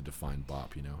fun to define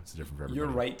bop, you know? It's different for everybody.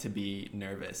 You're right to be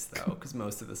nervous, though, because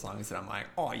most of the songs that I'm like,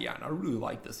 oh, yeah, and I really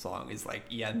like this song, is like,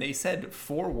 yeah, and they said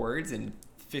 4 words in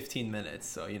 15 minutes,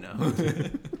 so, you know.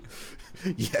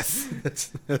 Yes, that's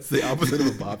the opposite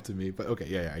of a bop to me, but okay,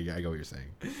 yeah, I get what you're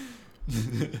saying.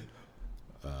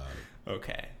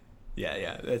 Okay.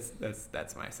 Yeah,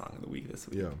 that's my song of the week this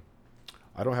week. Yeah.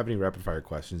 I don't have any rapid fire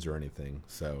questions or anything,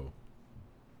 so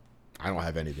I don't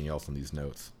have anything else on these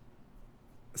notes.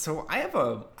 So I have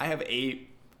a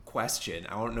question.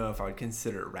 I don't know if I would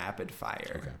consider it rapid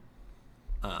fire.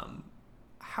 Okay.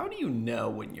 how do you know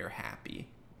when you're happy?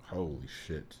 Holy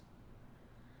shit.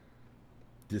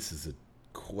 This is a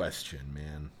question,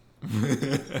 man.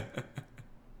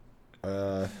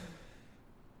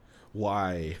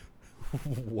 Why?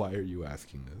 Why are you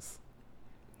asking this?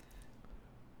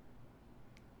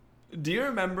 Do you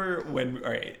remember when,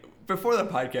 all right, before the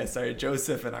podcast started,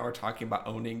 Joseph and I were talking about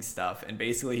owning stuff, and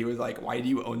basically he was like, why do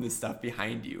you own this stuff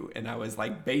behind you? And I was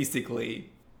like, basically,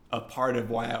 a part of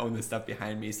why I own this stuff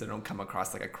behind me so I don't come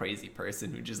across like a crazy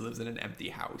person who just lives in an empty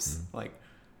house. Mm-hmm. Like,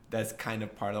 that's kind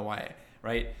of part of why,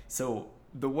 right? So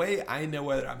the way I know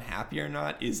whether I'm happy or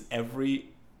not is every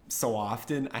so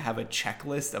often I have a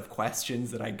checklist of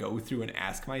questions that I go through and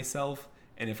ask myself,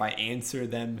 and if I answer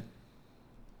them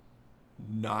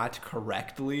not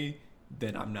correctly,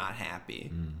 then I'm not happy.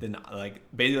 Then like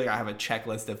basically I have a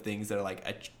checklist of things that are like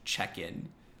a check-in.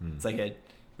 It's like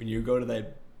when you go to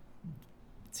like,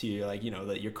 you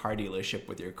know, your car dealership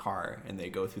with your car and they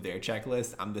go through their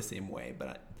checklist. I'm the same way,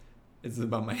 but it's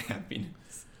about my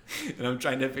happiness. And I'm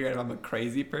trying to figure out if I'm a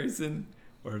crazy person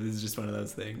or if this is just one of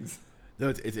those things. No,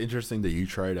 it's interesting that you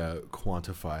try to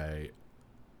quantify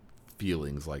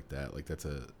feelings like that. Like it's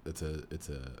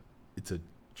a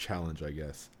challenge, I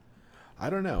guess. I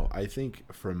don't know. I think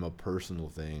from a personal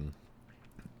thing,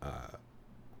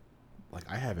 like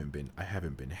I haven't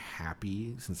been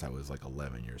happy since I was like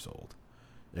 11 years old.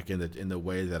 Like in the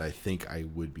way that I think I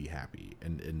would be happy,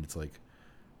 and it's like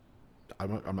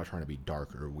I'm not trying to be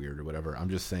dark or weird or whatever. I'm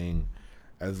just saying,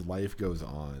 as life goes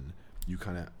on, you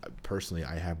kind of personally,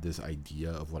 I have this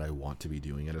idea of what I want to be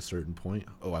doing at a certain point.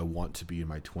 Oh, I want to be in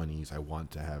my 20s. I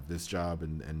want to have this job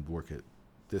and work at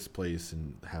this place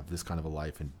and have this kind of a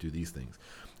life and do these things.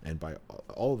 And by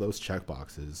all of those check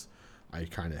boxes, I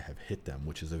kind of have hit them,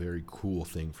 which is a very cool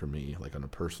thing for me, like on a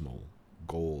personal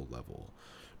goal level.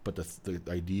 But the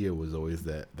idea was always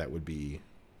that would be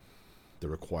the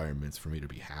requirements for me to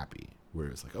be happy, where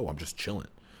it's like, oh, I'm just chilling.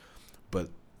 But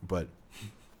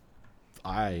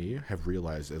I have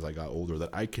realized as I got older that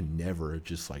I can never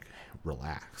just like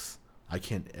relax. I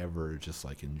can't ever just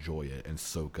like enjoy it and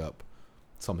soak up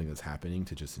something that's happening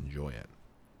to just enjoy it.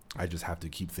 I just have to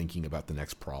keep thinking about the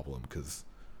next problem because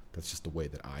that's just the way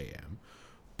that I am.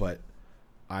 But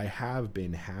I have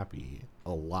been happy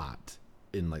a lot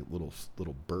in like little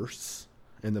bursts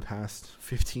in the past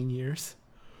 15 years.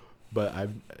 But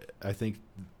I think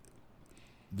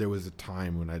there was a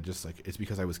time when I just like, it's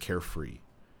because I was carefree.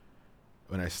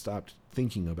 When I stopped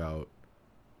thinking about,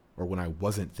 or when I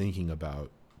wasn't thinking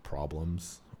about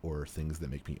problems or things that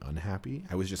make me unhappy,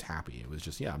 I was just happy. It was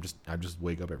just, I just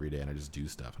wake up every day and I just do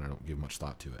stuff and I don't give much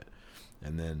thought to it.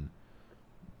 And then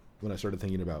when I started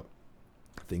thinking about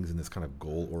things in this kind of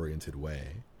goal-oriented way,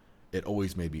 it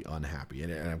always made me unhappy.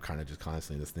 And I'm kind of just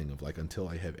constantly this thing of like, until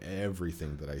I have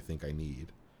everything that I think I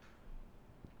need,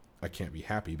 I can't be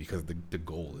happy because the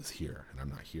goal is here and I'm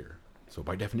not here. So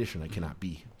by definition, I cannot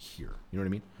be here. You know what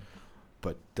I mean?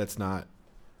 But that's not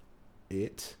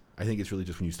it. I think it's really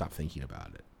just when you stop thinking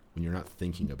about it. When you're not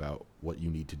thinking about what you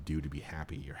need to do to be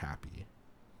happy, you're happy.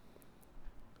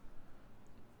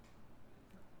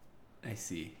 I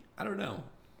see. I don't know.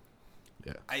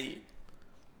 Yeah.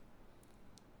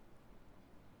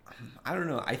 I don't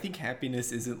know. I think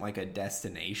happiness isn't like a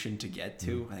destination to get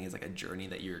to. I think it's like a journey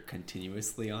that you're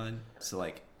continuously on. So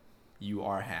like you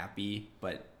are happy,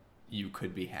 but you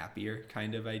could be happier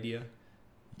kind of idea.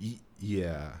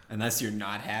 Yeah. Unless you're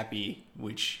not happy,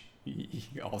 which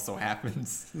also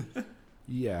happens.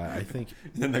 Yeah, I think.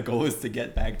 Then the goal is to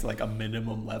get back to like a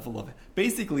minimum level of.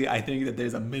 Basically, I think that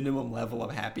there's a minimum level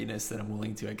of happiness that I'm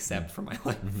willing to accept for my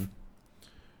life. Mm-hmm.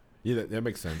 Yeah, that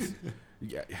makes sense.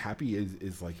 Yeah, happy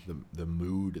is like the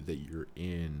mood that you're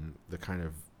in, the kind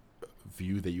of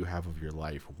view that you have of your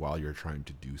life while you're trying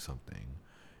to do something.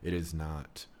 It is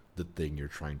not the thing you're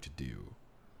trying to do,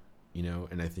 you know?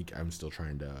 And I think I'm still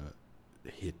trying to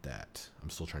hit that. I'm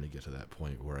still trying to get to that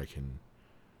point where I can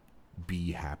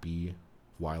be happy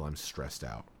while I'm stressed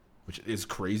out, which is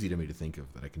crazy to me to think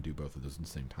of that I can do both of those at the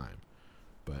same time.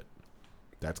 But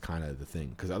that's kind of the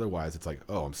thing, because otherwise it's like,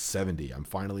 oh, I'm 70, I'm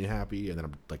finally happy, and then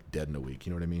I'm like dead in a week.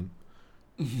 You know what I mean?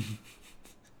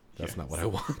 That's not what I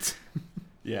want.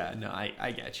 Yeah, no,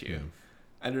 I get you. Yeah.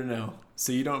 I don't know.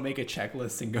 So you don't make a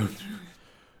checklist and go through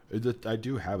it? I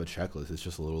do have a checklist. It's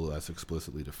just a little less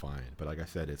explicitly defined. But like I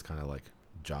said, it's kind of like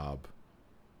job.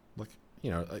 Like, you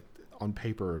know, like on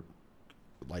paper,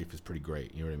 life is pretty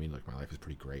great. You know what I mean? Like my life is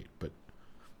pretty great. But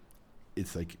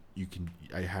it's like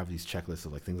I have these checklists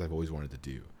of like things I've always wanted to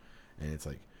do. And it's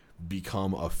like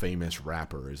become a famous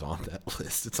rapper is on that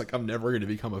list. It's like I'm never going to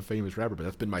become a famous rapper. But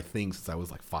that's been my thing since I was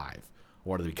like 5. I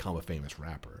wanted to become a famous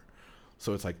rapper.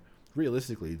 So it's like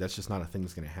realistically, that's just not a thing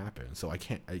that's going to happen. So I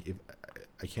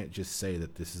can't just say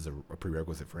that this is a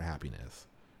prerequisite for happiness,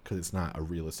 because it's not a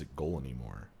realistic goal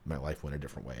anymore. My life went a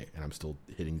different way, and I'm still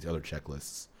hitting these other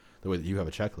checklists the way that you have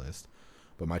a checklist,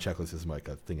 but my checklist is like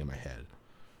a thing in my head.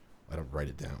 I don't write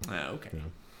it down. Oh, okay. You know?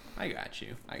 I got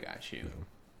you. You know?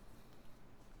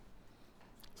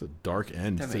 It's a dark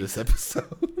end to this sense.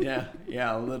 episode.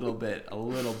 Yeah, a little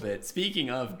bit. Speaking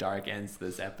of dark ends to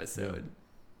this episode,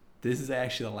 this is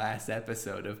actually the last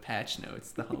episode of Patch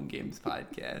Notes, the Home Games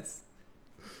podcast.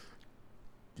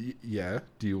 Yeah.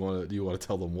 Do you want to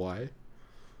tell them why?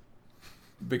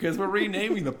 Because we're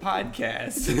renaming the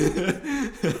podcast.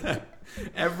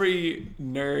 Every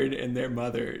nerd and their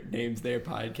mother names their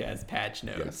podcast Patch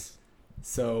Notes. Yes.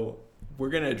 So we're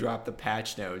going to drop the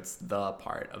Patch Notes, the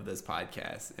part of this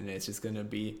podcast, and it's just going to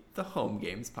be the Home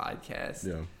Games podcast.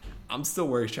 Yeah. I'm still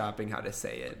workshopping how to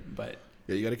say it, but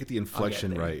yeah, you got to get the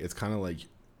inflection right. It's kind of like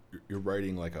you're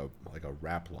writing like a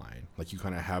rap line. Like you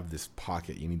kind of have this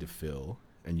pocket you need to fill,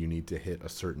 and you need to hit a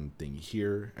certain thing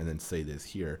here and then say this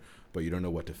here, but you don't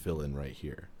know what to fill in right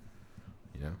here.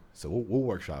 You know? So we'll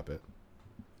workshop it.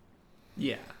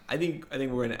 Yeah, I think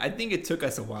it took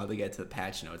us a while to get to the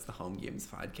Patch Notes, the Home Games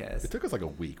podcast. It took us like a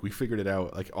week. We figured it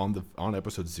out like on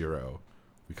episode 0.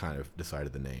 We kind of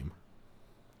decided the name.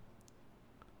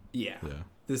 Yeah.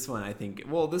 This one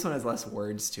this one has less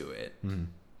words to it. Mm-hmm.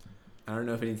 I don't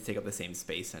know if it needs to take up the same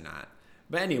space or not.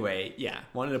 But anyway, yeah,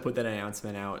 wanted to put that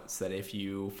announcement out so that if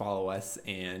you follow us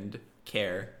and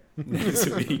care next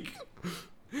week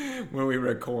when we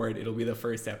record, it'll be the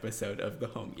first episode of the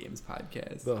Home Games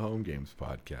podcast. The Home Games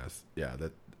podcast. Yeah,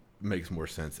 that makes more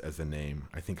sense as a name.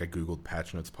 I think I Googled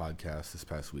Patch Notes podcast this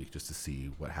past week just to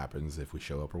see what happens if we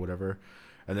show up or whatever.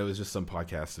 And there was just some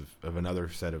podcast of another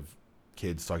set of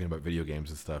kids talking about video games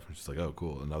and stuff. It's just like, oh,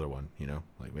 cool, another one, you know?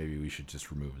 Like, maybe we should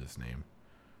just remove this name.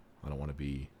 I don't want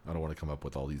to come up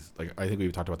with all these, like, I think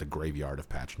we talked about the graveyard of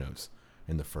Patch Notes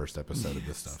in the first episode of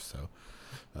this stuff. So,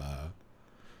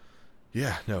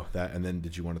 yeah, no, that, and then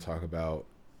did you want to talk about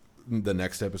the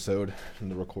next episode and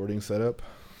the recording setup?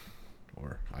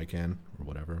 Or I can, or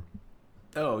whatever.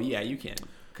 Oh, yeah, you can,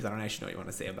 because I don't actually know what you want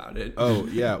to say about it. Oh,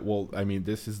 yeah, well, I mean,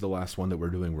 this is the last one that we're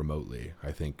doing remotely,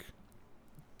 I think,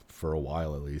 for a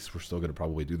while at least. We're still going to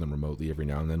probably do them remotely every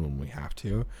now and then when we have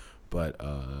to, but,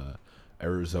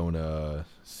 Arizona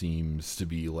seems to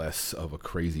be less of a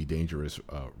crazy, dangerous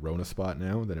Rona spot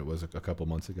now than it was a couple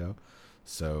months ago.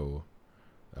 So,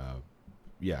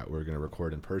 yeah, we're going to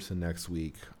record in person next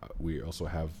week. We also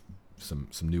have some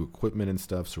new equipment and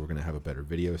stuff, so we're going to have a better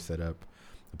video setup,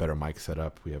 a better mic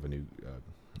setup. We have a new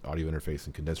audio interface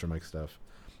and condenser mic stuff.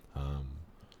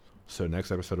 So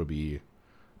next episode will be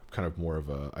kind of more of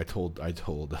a, I told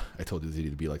Yazeed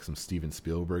to be like some Steven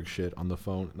Spielberg shit on the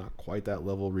phone. Not quite that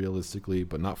level realistically,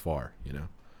 but not far, you know.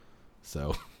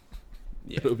 So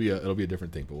yeah. it'll be a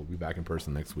different thing, but we'll be back in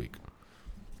person next week.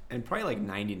 And probably like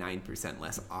 99%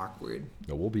 less awkward.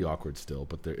 No, we'll be awkward still,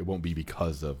 but it won't be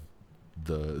because of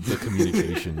the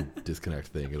communication disconnect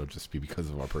thing. It'll just be because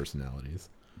of our personalities.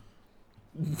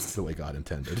 It's the way God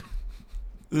intended.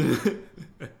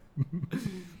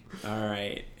 All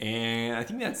right, and I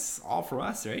think that's all for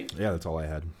us, right? Yeah, that's all I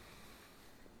had.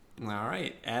 All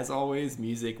right. As always,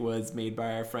 music was made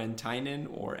by our friend Tynan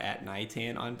or at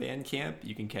Nitan on Bandcamp.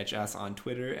 You can catch us on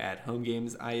Twitter at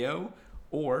homegames.io,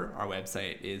 or our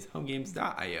website is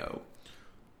homegames.io.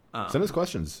 Send us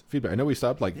questions, feedback. I know we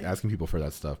stopped asking people for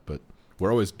that stuff, but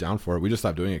we're always down for it. We just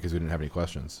stopped doing it because we didn't have any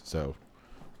questions. So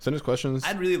send us questions.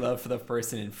 I'd really love for the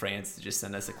person in France to just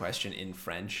send us a question in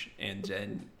French, and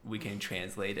then we can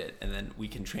translate it, and then we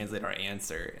can translate our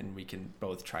answer, and we can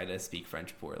both try to speak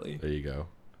French poorly. There you go.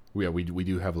 Yeah, we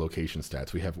do have location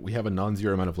stats. We have a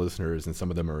non-zero amount of listeners, and some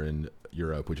of them are in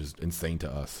Europe, which is insane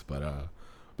to us. But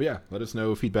yeah, let us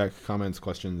know feedback, comments,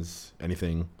 questions,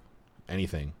 anything.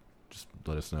 Just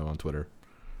let us know on Twitter,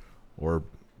 or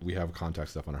we have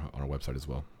contact stuff on our website as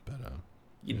well. But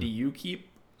do you keep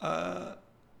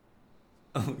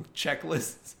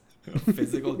checklists,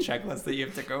 physical checklists that you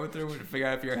have to go through to figure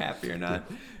out if you're happy or not?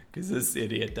 Because this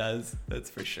idiot does, that's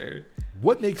for sure.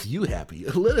 What makes you happy?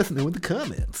 Let us know in the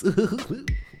comments.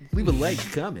 Leave a like,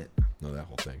 comment. No, that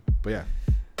whole thing. But yeah,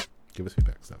 give us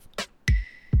feedback stuff.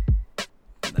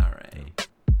 All right.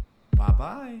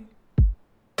 Bye-bye.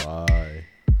 Bye.